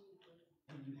cross,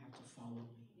 and you have to follow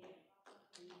me.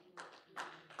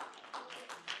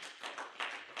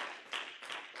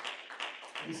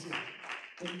 Listen,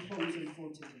 in closing for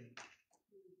today,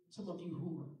 some of you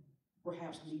who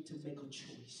perhaps need to make a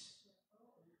choice,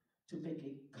 to make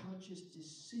a conscious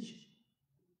decision,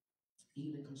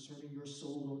 even concerning your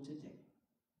soul on today.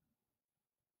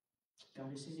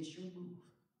 God is saying, it's your move.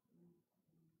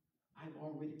 I've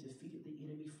already defeated the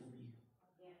enemy for you.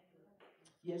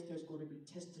 Yes, there's going to be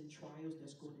tests and trials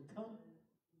that's going to come,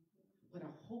 but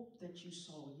I hope that you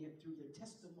saw yet through the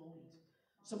testimonies,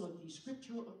 some of these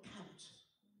scriptural accounts,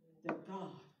 that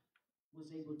God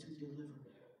was able to deliver.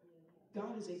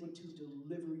 God is able to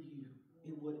deliver you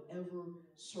in whatever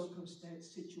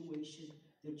circumstance, situation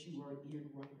that you are in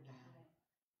right now.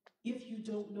 If you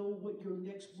don't know what your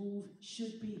next move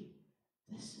should be,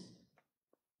 listen,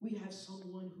 we have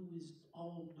someone who is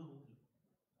all-knowing.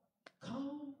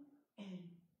 Come and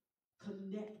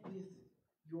connect with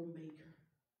your Maker,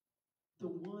 the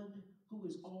one who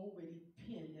has already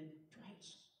penned and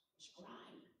transcribed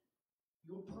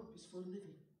your purpose for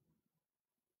living.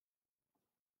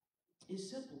 It's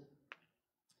simple.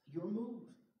 Your move.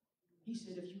 He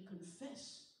said, if you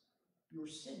confess your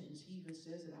sins, he even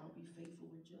says that I'll be faithful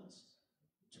and just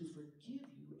to forgive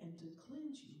you and to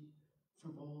cleanse you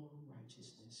from all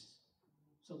unrighteousness.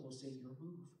 Someone say, your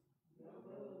move.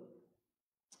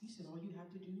 He said, all you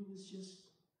have to do is just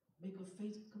make a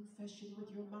faith confession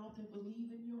with your mouth and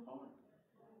believe in your heart,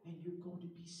 and you're going to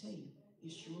be saved.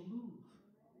 It's your move.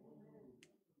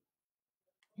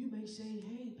 You may say,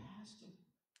 hey, Pastor,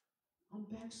 I'm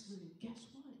backslidden. Guess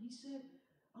what? He said,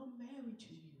 I'm married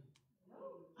to you.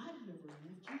 I've never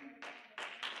left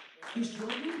you. It's your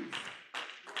move.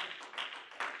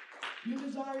 You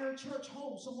desire a church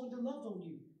home, someone to love on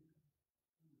you.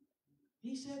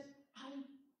 He said, I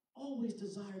always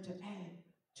desire to add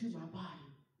to my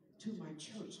body, to my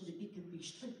church, so that it can be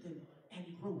strengthened and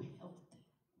grow healthy.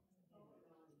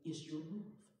 It's your move.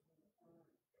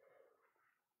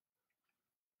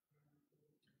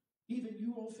 Even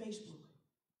you on Facebook.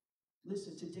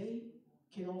 Listen, today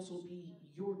can also be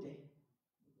your day.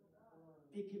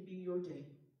 It can be your day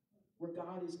where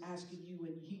God is asking you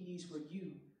and he needs for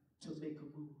you to make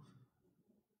a move.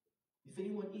 If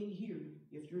anyone in here,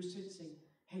 if you're sensing,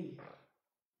 hey,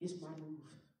 it's my move.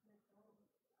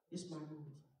 It's my move.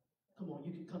 Come on,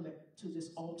 you can come back to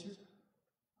this altar.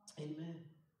 Amen.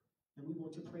 And we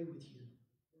want to pray with you.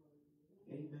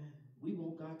 Amen. We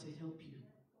want God to help you.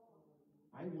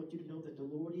 I want you to know that the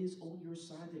Lord is on your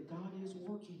side, that God is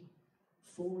working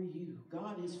for you.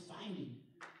 God is fighting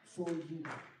for you.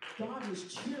 God is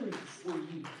cheering for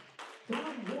you.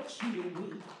 God wants you to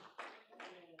win.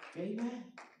 Amen.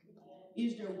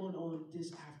 Is there one on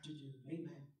this afternoon?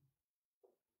 Amen.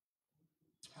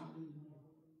 Hallelujah.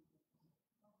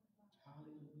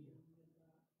 Hallelujah.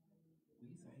 We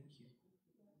thank you.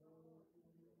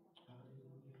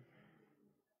 Hallelujah.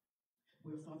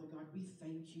 Well, Father God, we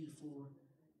thank you for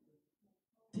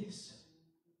this.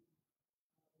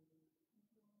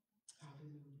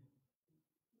 Hallelujah.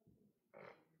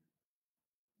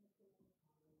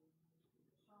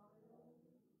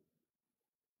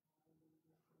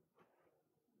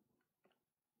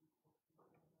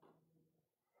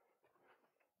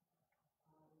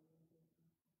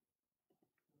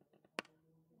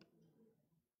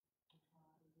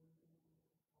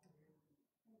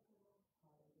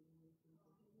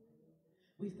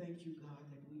 We thank you, God,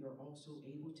 that we are also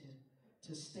able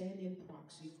to stand in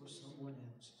proxy for someone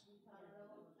else.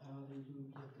 Hallelujah,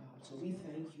 God. So we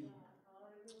thank you.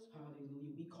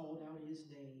 Hallelujah. We called out his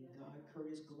name, God,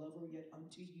 Curtis Glover, yet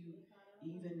unto you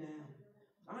even now.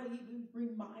 I even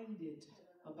reminded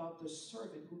about the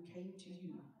servant who came to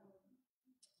you.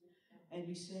 And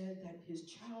he said that his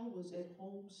child was at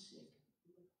home sick,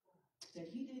 that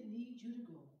he didn't need you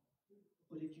to go.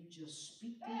 But if you just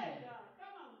speak the word,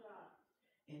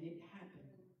 and it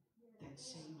happened that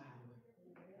same hour.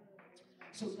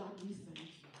 So God, we thank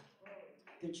you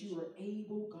that you are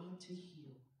able, God, to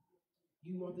heal.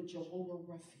 You are the Jehovah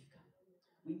Rapha.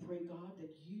 We pray, God,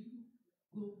 that you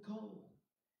will go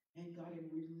and God,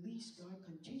 and release, God,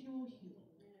 continual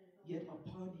healing yet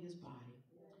upon his body.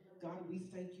 God, we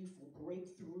thank you for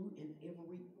breakthrough in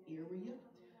every area.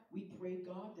 We pray,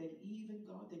 God, that even,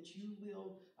 God, that you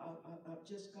will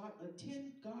just, God,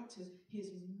 attend, God, to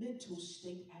his mental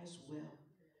state as well.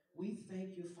 We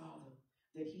thank you, Father,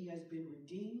 that he has been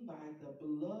redeemed by the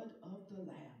blood of the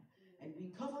Lamb. And we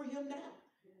cover him now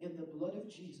in the blood of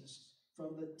Jesus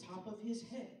from the top of his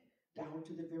head down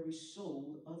to the very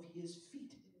sole of his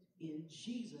feet. In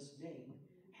Jesus' name.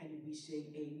 And we say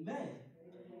amen.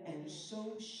 And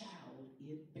so shall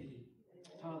it be.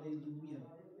 Hallelujah.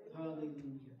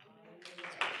 Hallelujah.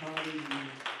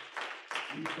 Hallelujah.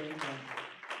 We thank God.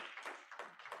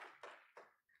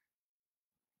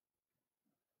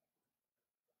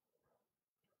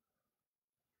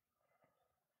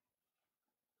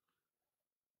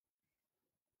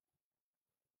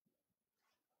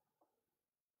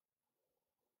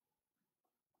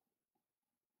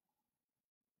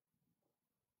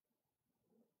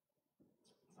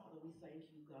 Father, we thank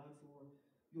you, God, for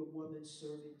your woman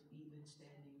servant even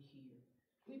standing here.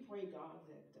 We pray, God,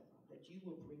 that you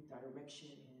will bring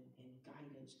direction and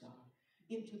guidance, God,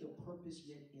 into the purpose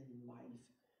yet in life.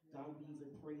 God, we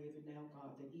even pray even now,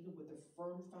 God, that even with the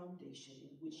firm foundation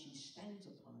in which she stands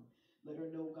upon, let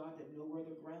her know, God, that no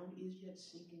other ground is yet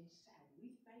sinking sand.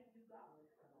 We thank you,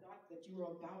 God, that you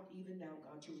are about even now,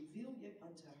 God, to reveal yet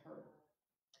unto her.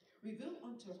 Reveal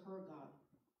unto her, God,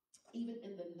 even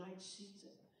in the night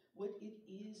season, what it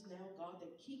is now, God,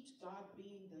 that keeps God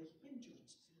being the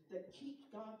hindrance, that keeps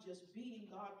God just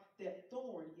being, God, that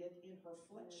thorn yet in her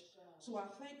flesh. So I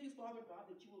thank you, Father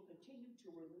God, that you will continue to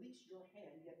release your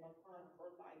hand yet upon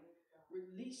her life.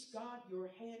 Release, God, your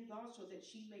hand, God, so that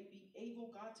she may be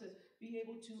able, God, to be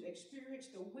able to experience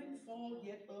the windfall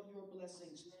yet of your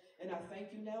blessings. And I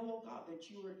thank you now, oh God, that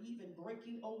you are even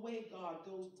breaking away, God,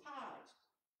 those ties.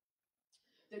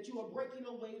 That you are breaking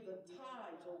away the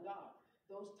ties, oh God.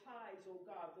 Those ties, oh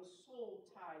God, the soul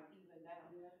tie even now.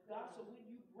 God, so when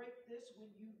you break this, when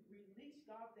you release,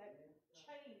 God, that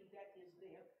chain that is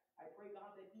there, I pray,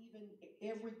 God, that even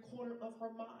every corner of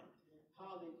her mind,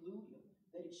 hallelujah,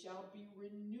 that it shall be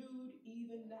renewed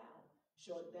even now,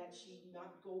 so that she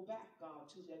not go back,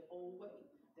 God, to that old way,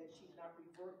 that she not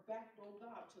revert back, oh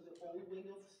God, to the old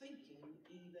way of thinking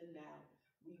even now.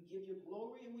 We give you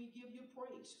glory and we give you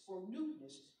praise for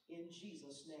newness in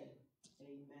Jesus' name.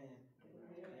 Amen.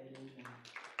 Amen. Amen.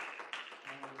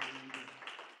 Hallelujah.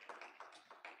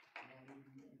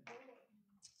 Hallelujah.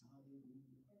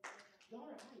 Hallelujah.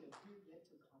 Daughter, I am here yet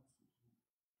to comfort you.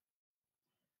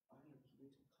 I am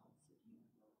here to comfort you.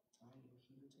 I am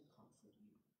here to comfort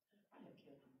you. I have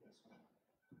kept you thus far.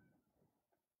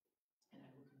 And I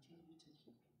will continue to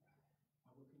keep you.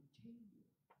 I will continue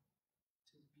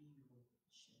to be your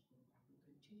shepherd. I will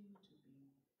continue to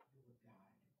be your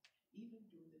guide. Even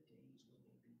during the days when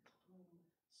they become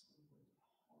somewhat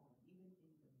hard, even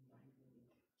in the night when they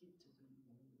get to be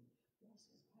lonely, God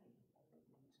says, I am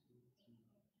always with you.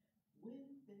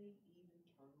 When they even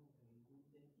turn away, when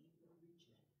they even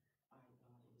reject, God is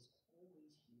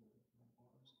always here with my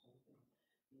arms open.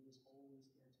 It is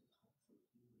always there to comfort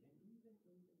you. And even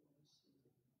in the night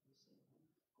season, God is saying,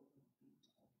 I'm going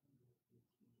talking with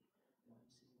you. God,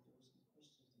 see if there are some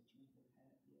questions that you even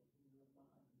have yet in your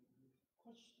mind, maybe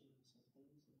questions and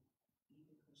things that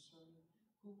even concerning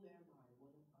who am I,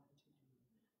 what am I to do?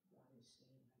 God is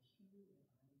saying, I hear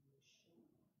and I will show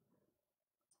you.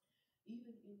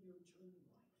 Even in your dream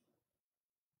life,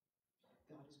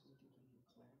 God is going to give you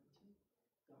clarity.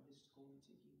 God is going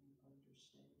to give you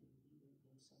understanding, even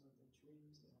in some of the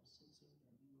dreams that I'm sensing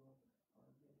that you are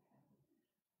yet having.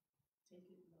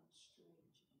 Take it not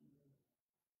strange, even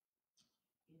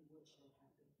in what shall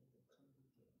happen in the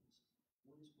coming days.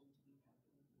 What is going to be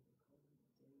happening in the coming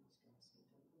days? God said,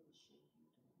 don't let it shake you,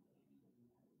 don't let it even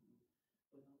rattle you.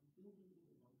 But I'm building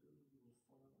you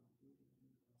firm, I'm building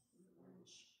you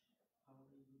afresh.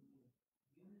 Hallelujah.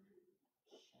 You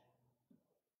shall live. You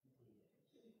shall live.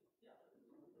 In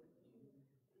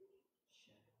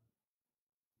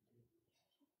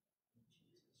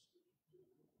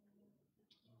Jesus' name.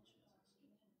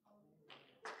 In Jesus' name.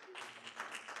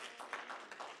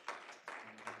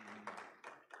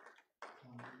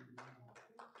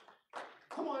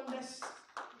 Come on, let's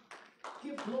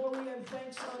give glory and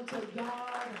thanks unto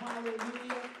God.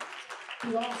 Hallelujah.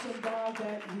 The awesome God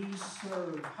that we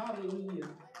serve. Hallelujah.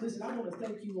 Listen, I want to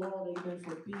thank you all, amen,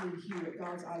 for being here at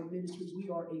God's Eye Ministries. We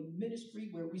are a ministry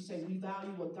where we say we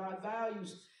value what God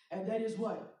values, and that is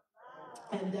what?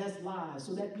 And that's lies.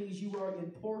 So that means you are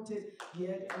important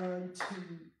yet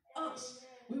unto us.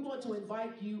 We want to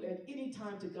invite you at any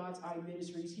time to God's Eye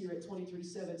Ministries here at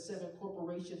 2377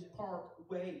 Corporation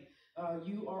Parkway.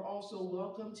 You are also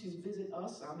welcome to visit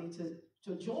us,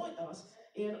 to join us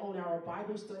in on our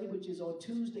Bible study, which is on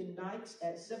Tuesday nights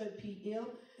at 7 p.m.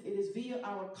 It is via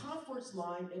our conference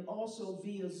line and also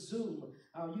via Zoom.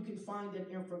 You can find that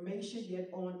information yet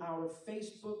on our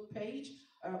Facebook page,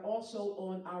 also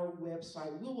on our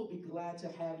website. We will be glad to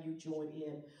have you join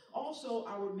in. Also,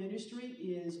 our ministry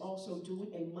is also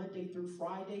doing a Monday through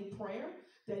Friday prayer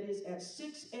that is at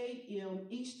 6 a.m.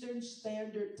 Eastern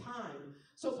Standard Time.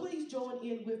 So please join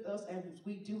in with us, and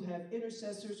we do have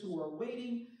intercessors who are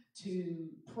waiting to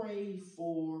pray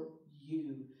for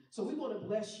you. So we want to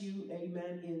bless you,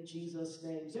 amen, in Jesus'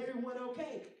 name. Is everyone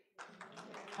okay?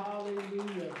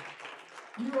 Hallelujah.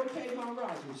 You okay, my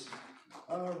Rogers?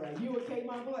 All right. You okay,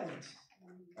 my Blanche?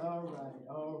 All right,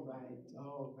 all right,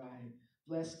 all right.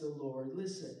 Bless the Lord.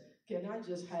 Listen, can I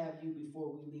just have you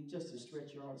before we leave, just to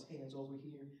stretch your hands over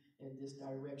here in this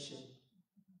direction?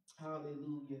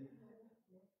 Hallelujah.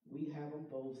 We have them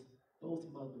both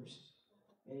mothers.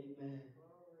 Amen.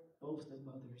 Both the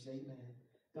mothers. Amen.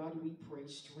 God, we pray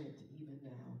strength even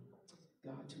now.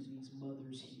 God, to these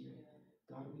mothers here.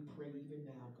 God, we pray even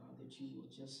now, God, that you will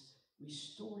just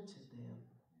restore to them.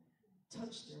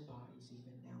 Touch their bodies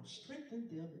even now. Strengthen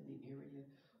them in the area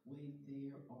where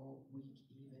they are weak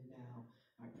even now.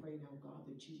 I pray now, God,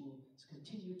 that you will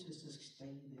continue to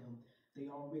sustain them. They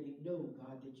already know,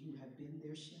 God, that you have been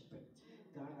their shepherd.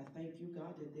 God, I thank you,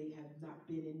 God, that they have not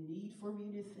been in need for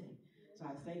anything. So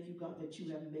I thank you, God, that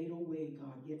you have made a way,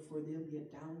 God, yet for them,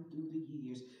 yet down through the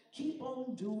years. Keep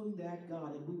on doing that,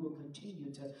 God, and we will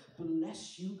continue to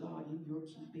bless you, God, in your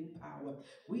keeping power.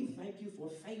 We thank you for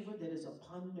favor that is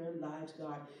upon their lives,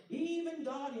 God. Even,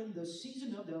 God, in the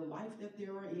season of their life that they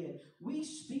are in. We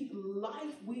speak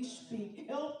life, we speak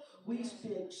health, we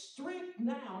speak strength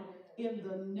now in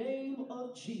the name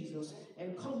of Jesus.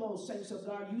 And come on, saints of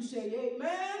God, you say amen.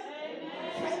 Amen.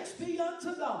 Thanks be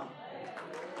unto God.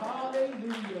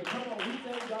 Hallelujah. Come on, we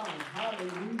thank God.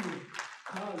 Hallelujah.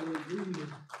 Hallelujah.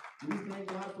 We thank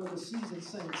God for the season,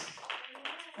 saints.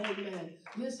 Amen.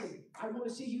 Listen, I want to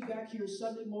see you back here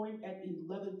Sunday morning at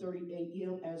 11:30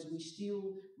 a.m. as we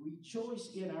still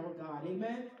rejoice in our God.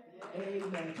 Amen.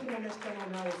 Amen. Come on, let's stand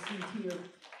on our feet here.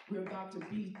 We're about to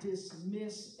be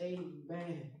dismissed.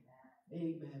 Amen.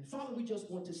 Amen. Father, we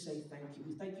just want to say thank you.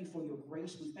 We thank you for your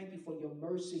grace. We thank you for your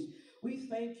mercy. We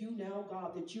thank you now,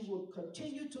 God, that you will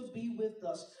continue to be with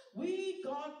us. We,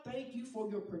 God, thank you for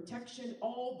your protection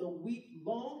all the week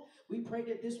long. We pray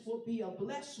that this will be a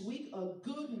blessed week, a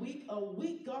good week, a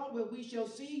week, God, where we shall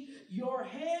see your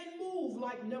hand move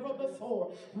like never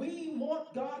before. We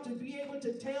want, God, to be able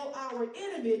to tell our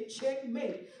enemy,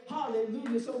 checkmate.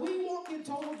 Hallelujah. So we walk in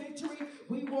total victory.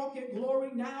 We walk in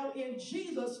glory now in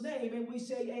Jesus' name. And we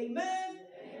say amen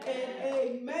and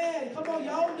amen. Come on,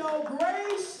 y'all know great